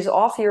we have these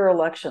off-year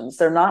elections.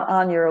 They're not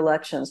on-year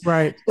elections.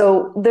 Right.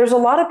 So there's a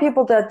lot of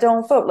people that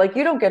don't vote. Like,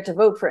 you don't get to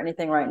vote for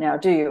anything right now,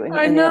 do you?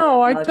 I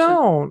know, I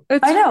don't.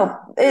 I know.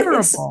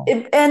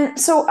 And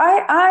so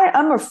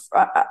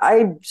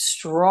I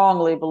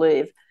strongly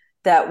believe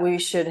that we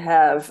should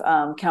have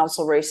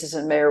council races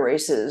and mayor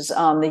races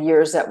the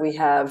years that we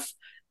have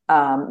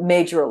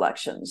major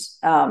elections.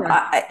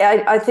 Right.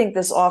 I think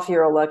this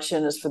off-year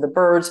election is for the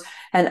birds,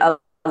 and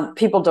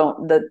people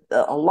don't.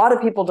 A lot of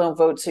people don't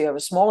vote, so you have a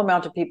small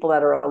amount of people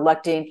that are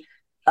electing.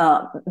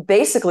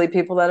 Basically,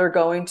 people that are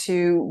going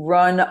to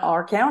run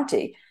our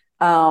county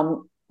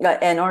and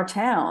our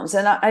towns,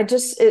 and I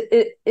just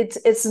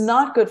it's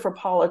not good for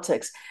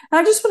politics. And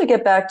I just want to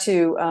get back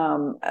to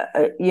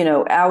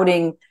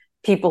outing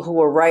people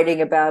who are writing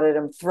about it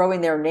and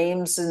throwing their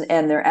names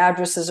and their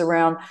addresses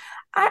around.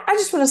 I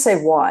just want to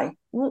say, why?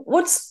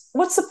 What's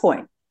the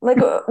point? Like,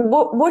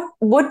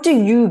 what do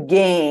you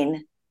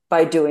gain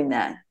by doing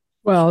that?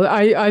 Well,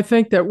 I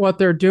think that what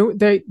they're doing,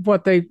 they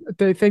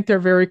think they're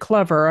very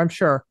clever, I'm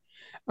sure.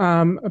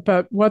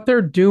 But what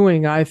they're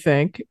doing, I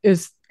think,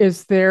 is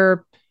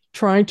they're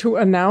trying to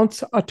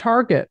announce a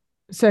target,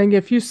 saying,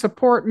 if you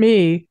support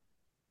me,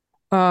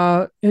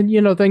 and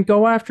then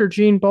go after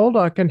Jean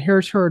Bolduc, and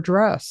here's her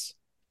address.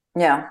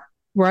 Yeah.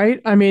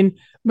 Right. I mean,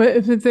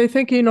 but they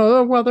think,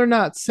 well, they're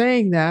not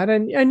saying that,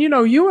 and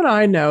you and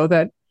I know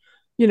that.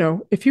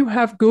 If you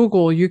have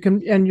Google, you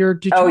can, and you're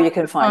you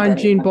can find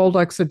Jean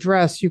Bolduc's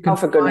address. You can. Oh,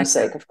 for goodness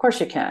sake! Of course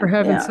you can. For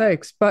heaven's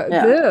sakes! But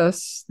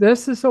this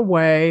is a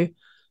way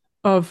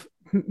of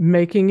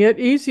making it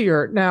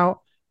easier.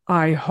 Now,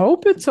 I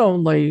hope it's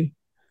only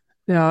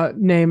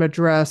name,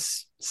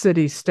 address,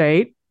 city,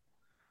 state.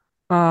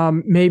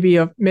 Maybe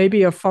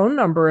a phone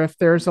number if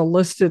there's a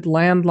listed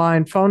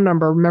landline phone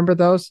number. Remember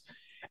those?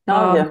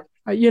 Yeah.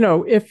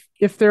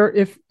 If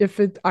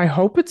I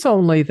hope it's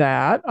only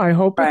that. I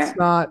hope it's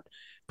not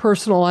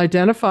personal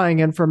identifying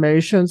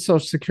information,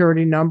 social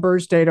security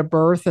numbers, date of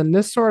birth, and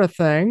this sort of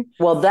thing.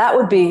 Well, that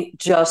would be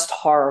just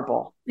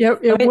horrible. Yeah,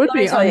 it would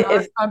be.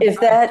 If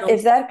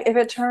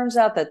it turns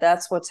out that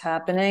that's what's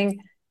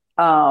happening,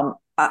 I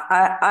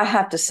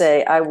have to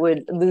say I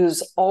would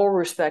lose all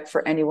respect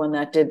for anyone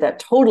that did that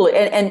totally.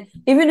 And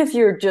even if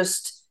you're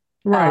just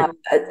right,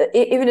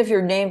 even if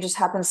your name just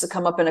happens to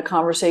come up in a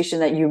conversation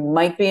that you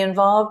might be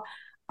involved,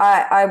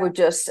 I would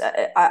just,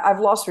 I've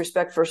lost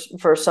respect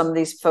for some of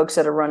these folks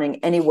that are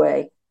running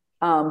anyway.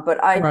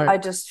 But I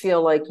just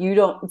feel like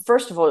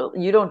first of all,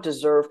 you don't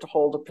deserve to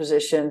hold a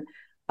position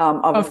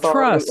of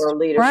authority trust, or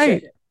leadership.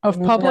 Right.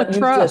 Of public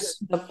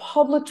trust. The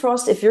public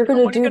trust, if you're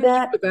going to do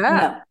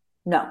that,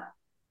 no.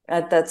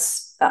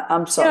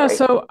 I'm sorry. Yeah,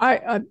 so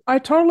I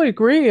totally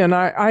agree. And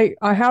I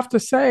have to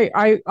say,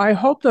 I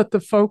hope that the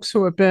folks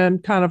who have been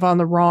kind of on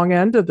the wrong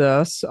end of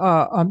this,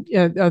 at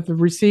the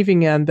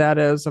receiving end, that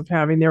is, of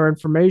having their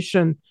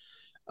information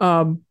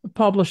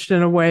published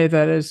in a way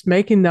that is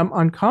making them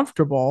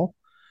uncomfortable,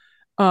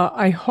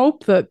 I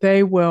hope that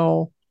they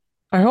will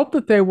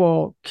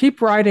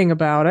keep writing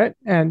about it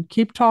and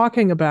keep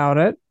talking about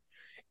it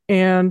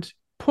and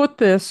put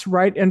this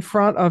right in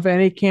front of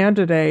any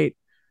candidate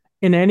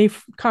in any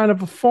kind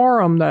of a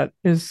forum that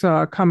is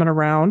coming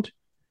around.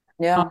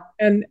 Yeah.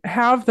 And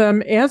have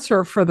them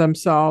answer for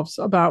themselves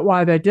about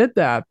why they did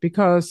that,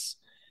 because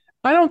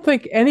I don't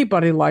think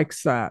anybody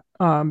likes that.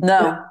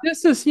 No.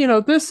 This is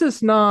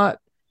not,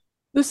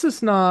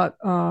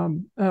 I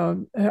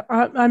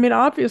mean,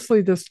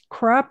 obviously this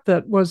crap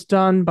that was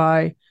done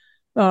by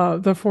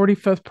the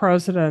 45th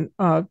president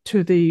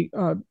to the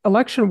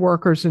election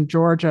workers in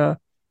Georgia.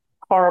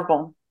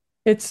 Horrible.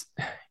 It's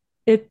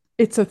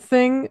a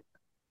thing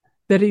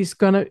that he's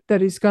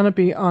gonna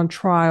be on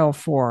trial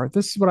for.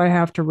 This is what I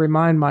have to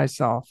remind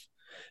myself.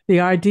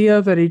 The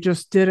idea that he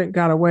just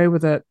got away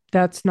with it,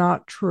 that's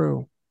not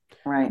true.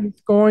 Right.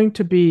 He's going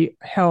to be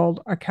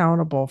held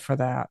accountable for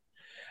that.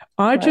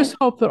 I just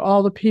hope that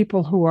all the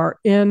people who are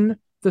in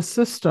the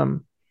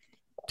system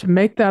to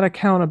make that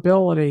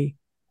accountability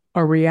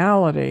a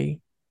reality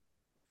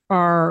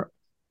are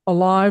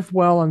alive,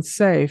 well, and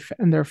safe,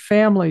 and their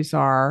families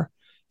are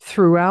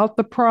throughout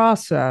the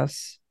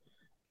process,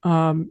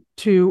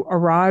 to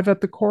arrive at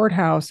the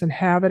courthouse and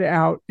have it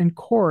out in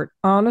court.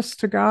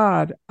 Honest to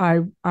God,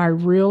 I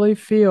really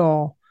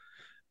feel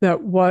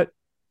that what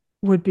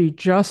would be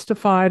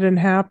justified in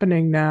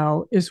happening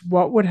now is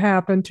what would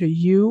happen to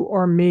you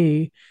or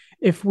me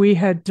if we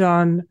had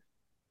done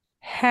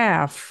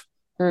half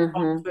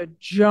of the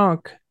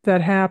junk that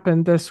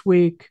happened this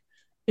week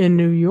in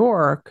New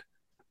York.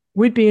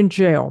 We'd be in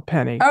jail,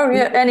 Penny. Oh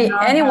yeah,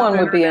 anyone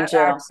would be in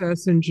jail.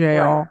 Access in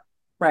jail.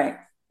 Right.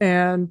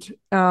 And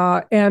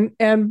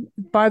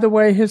by the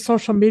way, his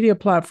social media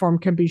platform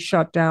can be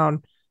shut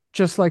down,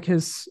 just like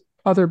his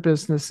other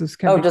businesses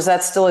can. Does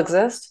that still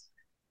exist?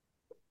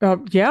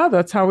 Yeah,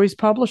 that's how he's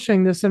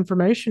publishing this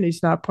information.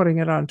 He's not putting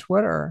it on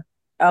Twitter.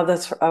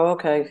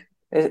 Okay.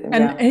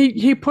 And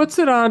he puts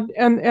it on,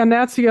 and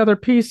that's the other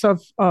piece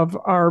of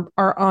our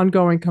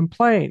ongoing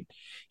complaint.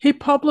 He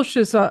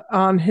publishes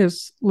on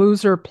his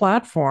loser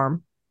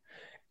platform,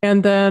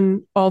 and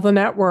then all the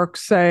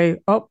networks say,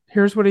 "Oh,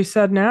 here's what he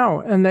said now,"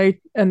 and they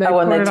put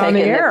it on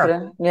the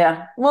air.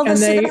 Yeah. Well,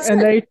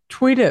 they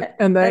tweet it,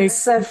 and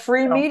it's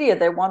free media.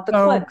 They want the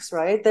clicks,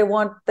 right? They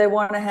want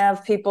to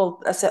have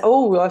people say,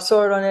 "Oh, I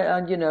saw it on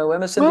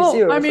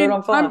MSNBC or I saw it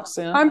on Fox."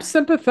 I'm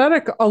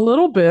sympathetic a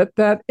little bit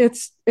that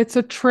it's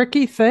a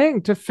tricky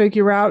thing to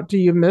figure out. Do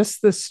you miss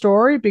this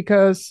story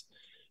because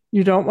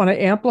you don't want to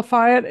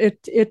amplify it?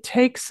 It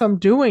takes some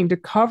doing to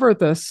cover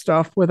this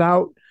stuff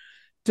without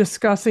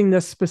discussing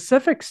the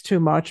specifics too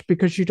much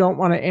because you don't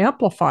want to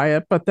amplify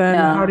it, but then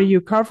how do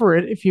you cover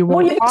it if you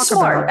won't talk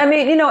about it? I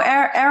mean,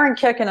 Aaron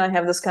Keck and I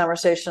have this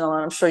conversation a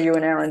lot. I'm sure you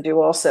and Aaron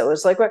do also.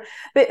 It's like,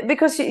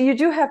 because you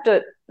do have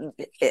to,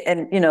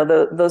 and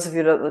those of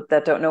you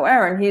that don't know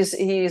Aaron, he's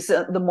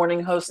the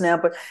morning host now,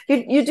 but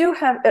you do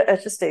have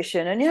at the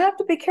station, and you have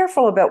to be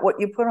careful about what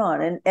you put on,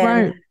 and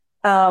right.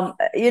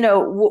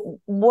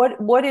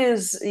 What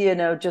is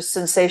just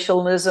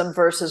sensationalism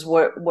versus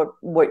what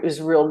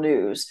is real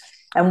news.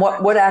 And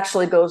what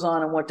actually goes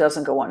on and what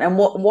doesn't go on, and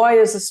why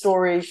is a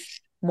story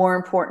more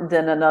important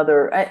than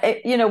another?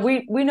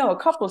 We know a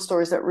couple of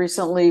stories that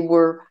recently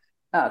were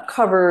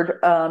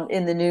covered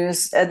in the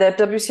news that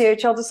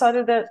WCHL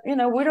decided that we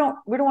don't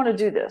want to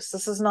do this.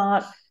 This is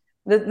not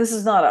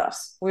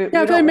us.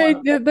 They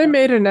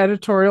made an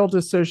editorial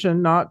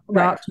decision not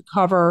to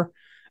cover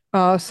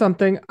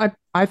something.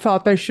 I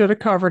thought they should have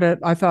covered it.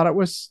 I thought it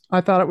was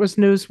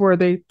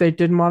newsworthy. They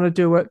didn't want to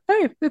do it.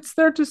 Hey, it's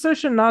their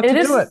decision not to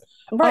do it.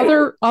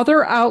 Right.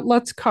 Other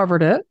outlets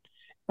covered it,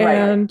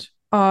 and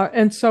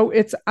so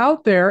it's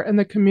out there, and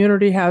the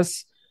community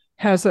has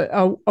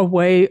a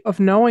way of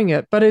knowing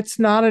it. But it's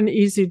not an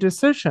easy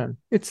decision.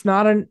 It's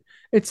not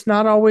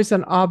always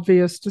an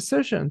obvious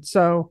decision.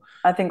 So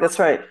I think that's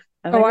right.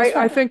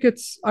 I think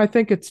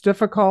it's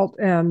difficult,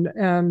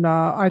 and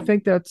I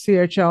think that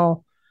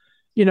CHL,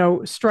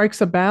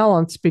 strikes a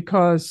balance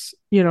because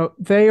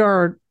they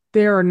are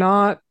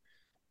not.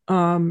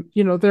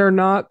 They're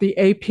not the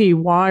AP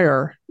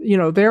Wire.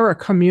 They're a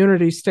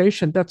community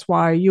station. That's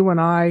why you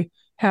and I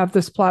have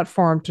this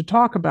platform to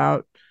talk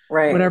about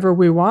whatever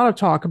we want to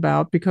talk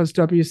about, because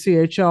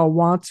WCHL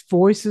wants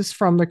voices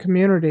from the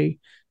community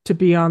to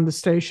be on the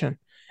station,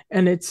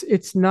 and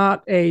it's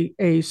not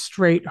a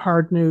straight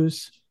hard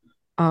news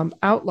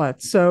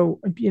outlet.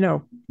 So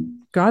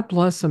God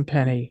bless them,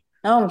 Penny.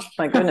 Oh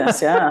my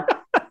goodness, yeah,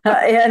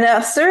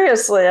 No,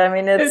 seriously. I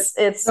mean,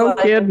 it's no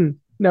kidding.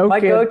 My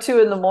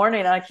go-to in the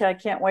morning, I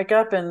can't wake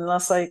up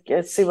unless I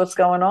see what's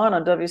going on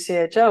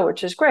WCHL,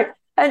 which is great.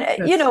 And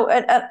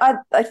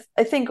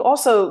I think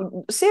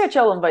also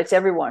CHL invites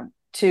everyone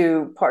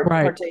to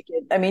partake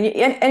in. I mean,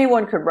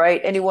 anyone could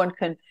write, anyone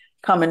can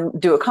come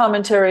and do a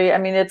commentary. I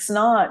mean, it's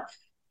not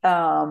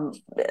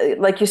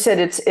like you said,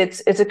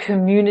 it's a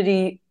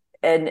community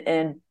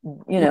and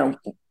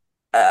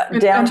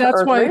down to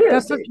earth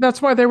radio.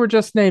 That's why they were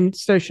just named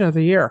Station of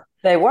the Year.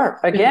 They were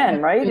again,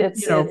 right?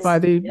 It's by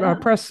the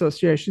Press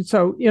Association.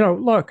 So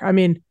look, I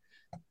mean,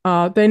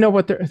 they know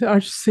what they're. I'll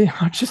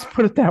just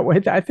put it that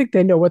way. I think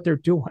they know what they're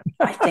doing.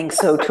 I think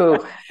so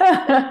too.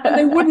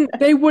 And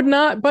they would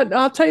not. But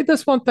I'll tell you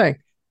this one thing: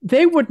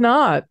 they would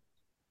not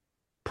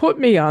put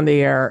me on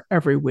the air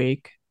every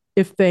week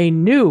if they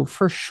knew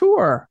for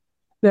sure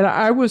that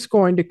I was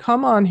going to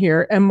come on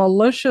here and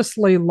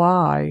maliciously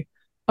lie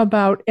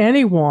about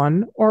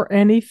anyone or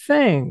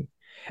anything.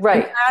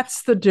 Right. And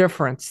that's the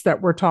difference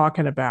that we're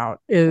talking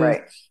about is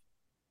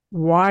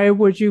why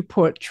would you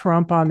put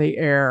Trump on the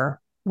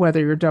air, whether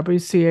you're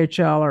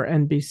WCHL or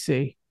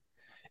NBC,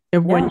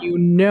 and when you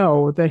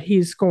know that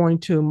he's going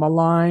to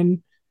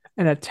malign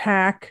and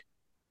attack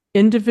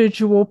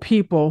individual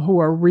people who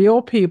are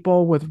real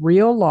people with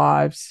real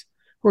lives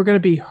who are going to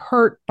be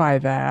hurt by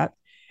that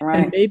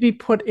and maybe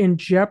put in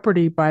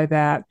jeopardy by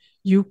that?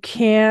 You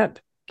can't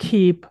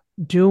keep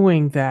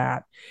doing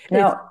that.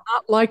 No. It's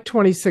not like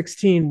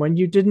 2016 when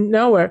you didn't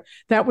know it.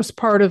 That was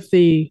part of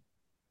the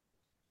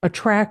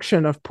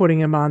attraction of putting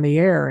him on the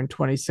air in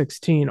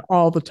 2016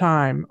 all the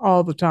time.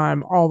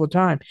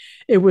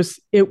 It was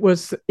the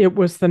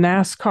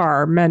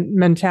NASCAR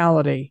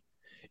mentality.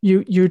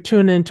 You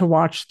tune in to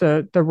watch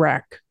the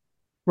wreck,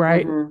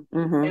 right? Mm-hmm,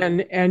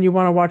 mm-hmm. And you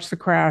want to watch the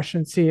crash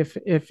and see if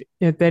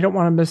they don't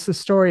want to miss the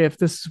story if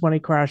this is when he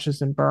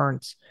crashes and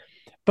burns.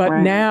 But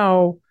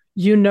now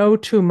you know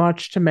too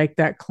much to make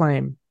that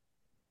claim.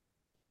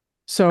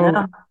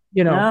 So,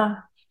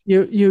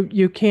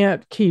 you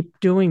can't keep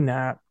doing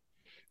that.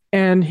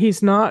 And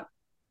he's not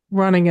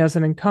running as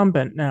an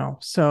incumbent now.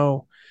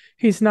 So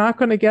he's not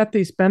going to get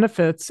these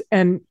benefits.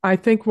 And I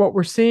think what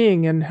we're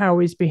seeing and how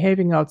he's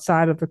behaving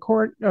outside of the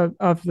court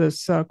of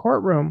this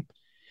courtroom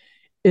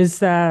is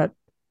that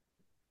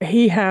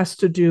he has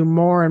to do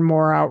more and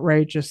more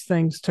outrageous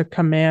things to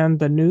command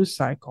the news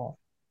cycle.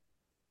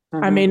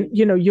 I mean,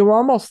 you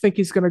almost think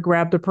he's going to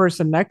grab the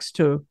person next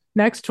to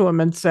him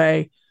and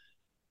say,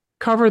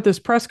 cover this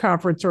press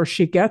conference or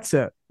she gets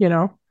it,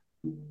 Yeah.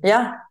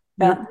 Yeah.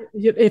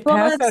 It's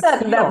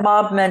that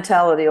mob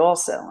mentality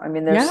also. I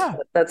mean,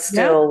 that's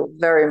still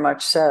very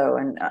much so.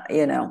 And,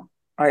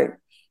 right.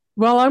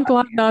 Well, I'm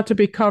glad not to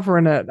be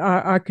covering it.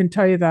 I can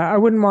tell you that. I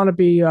wouldn't want to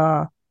be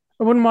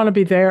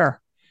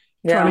there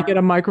trying to get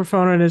a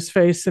microphone in his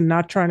face and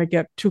not trying to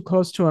get too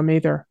close to him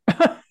either.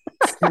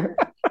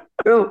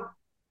 Ooh.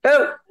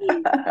 All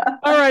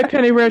right,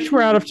 Penny Rich,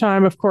 we're out of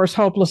time, of course,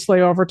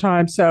 hopelessly over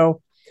time.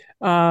 So,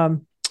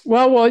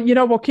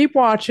 we'll keep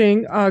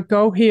watching.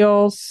 Go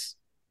Heels.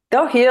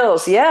 Go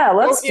Heels. Yeah,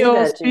 let's do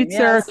that. Beat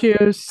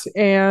Syracuse.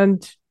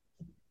 And,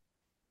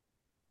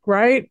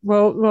 right,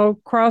 we'll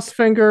cross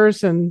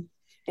fingers and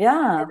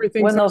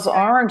when those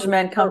orange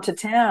men come to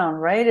town,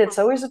 right? It's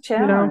always a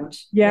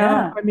challenge.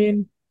 I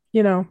mean,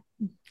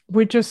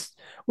 we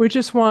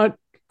just want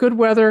good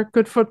weather,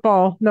 good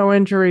football, no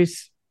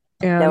injuries.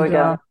 And there we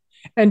go.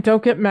 And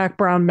don't get Mac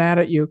Brown mad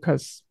at you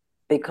because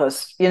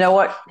you know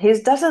what? He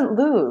doesn't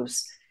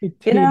lose. The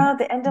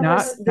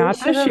NCAA not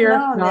this year.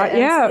 Not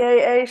yet.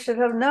 NCAA should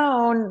have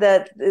known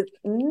that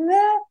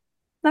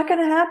not going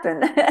to happen.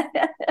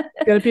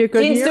 It's going to be a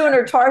good year. Jean's doing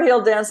her Tar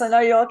Heel dance. I know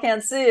you all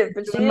can't see it,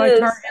 but doing my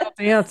Tar Heel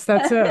dance.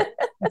 That's it.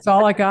 That's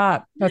all I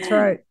got. That's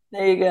right.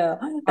 There you go.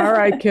 All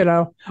right,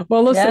 kiddo.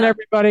 Well, listen,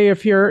 everybody,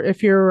 if you're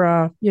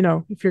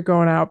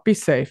going out, be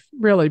safe.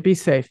 Really, be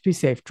safe. Be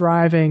safe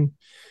driving.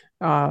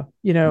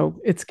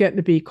 It's getting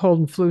to be cold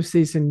and flu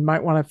season. You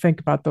might want to think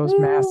about those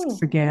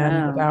masks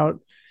again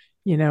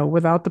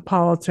without the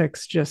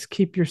politics. Just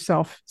keep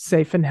yourself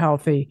safe and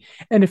healthy.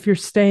 And if you're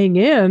staying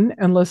in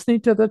and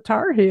listening to the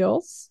Tar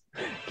Heels,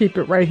 keep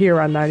it right here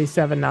on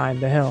 97.9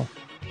 The Hill.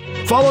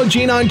 Follow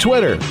Jean on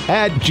Twitter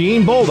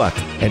 @Jean Bolduc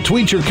and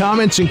tweet your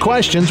comments and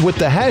questions with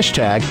the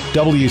hashtag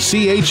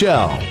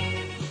WCHL.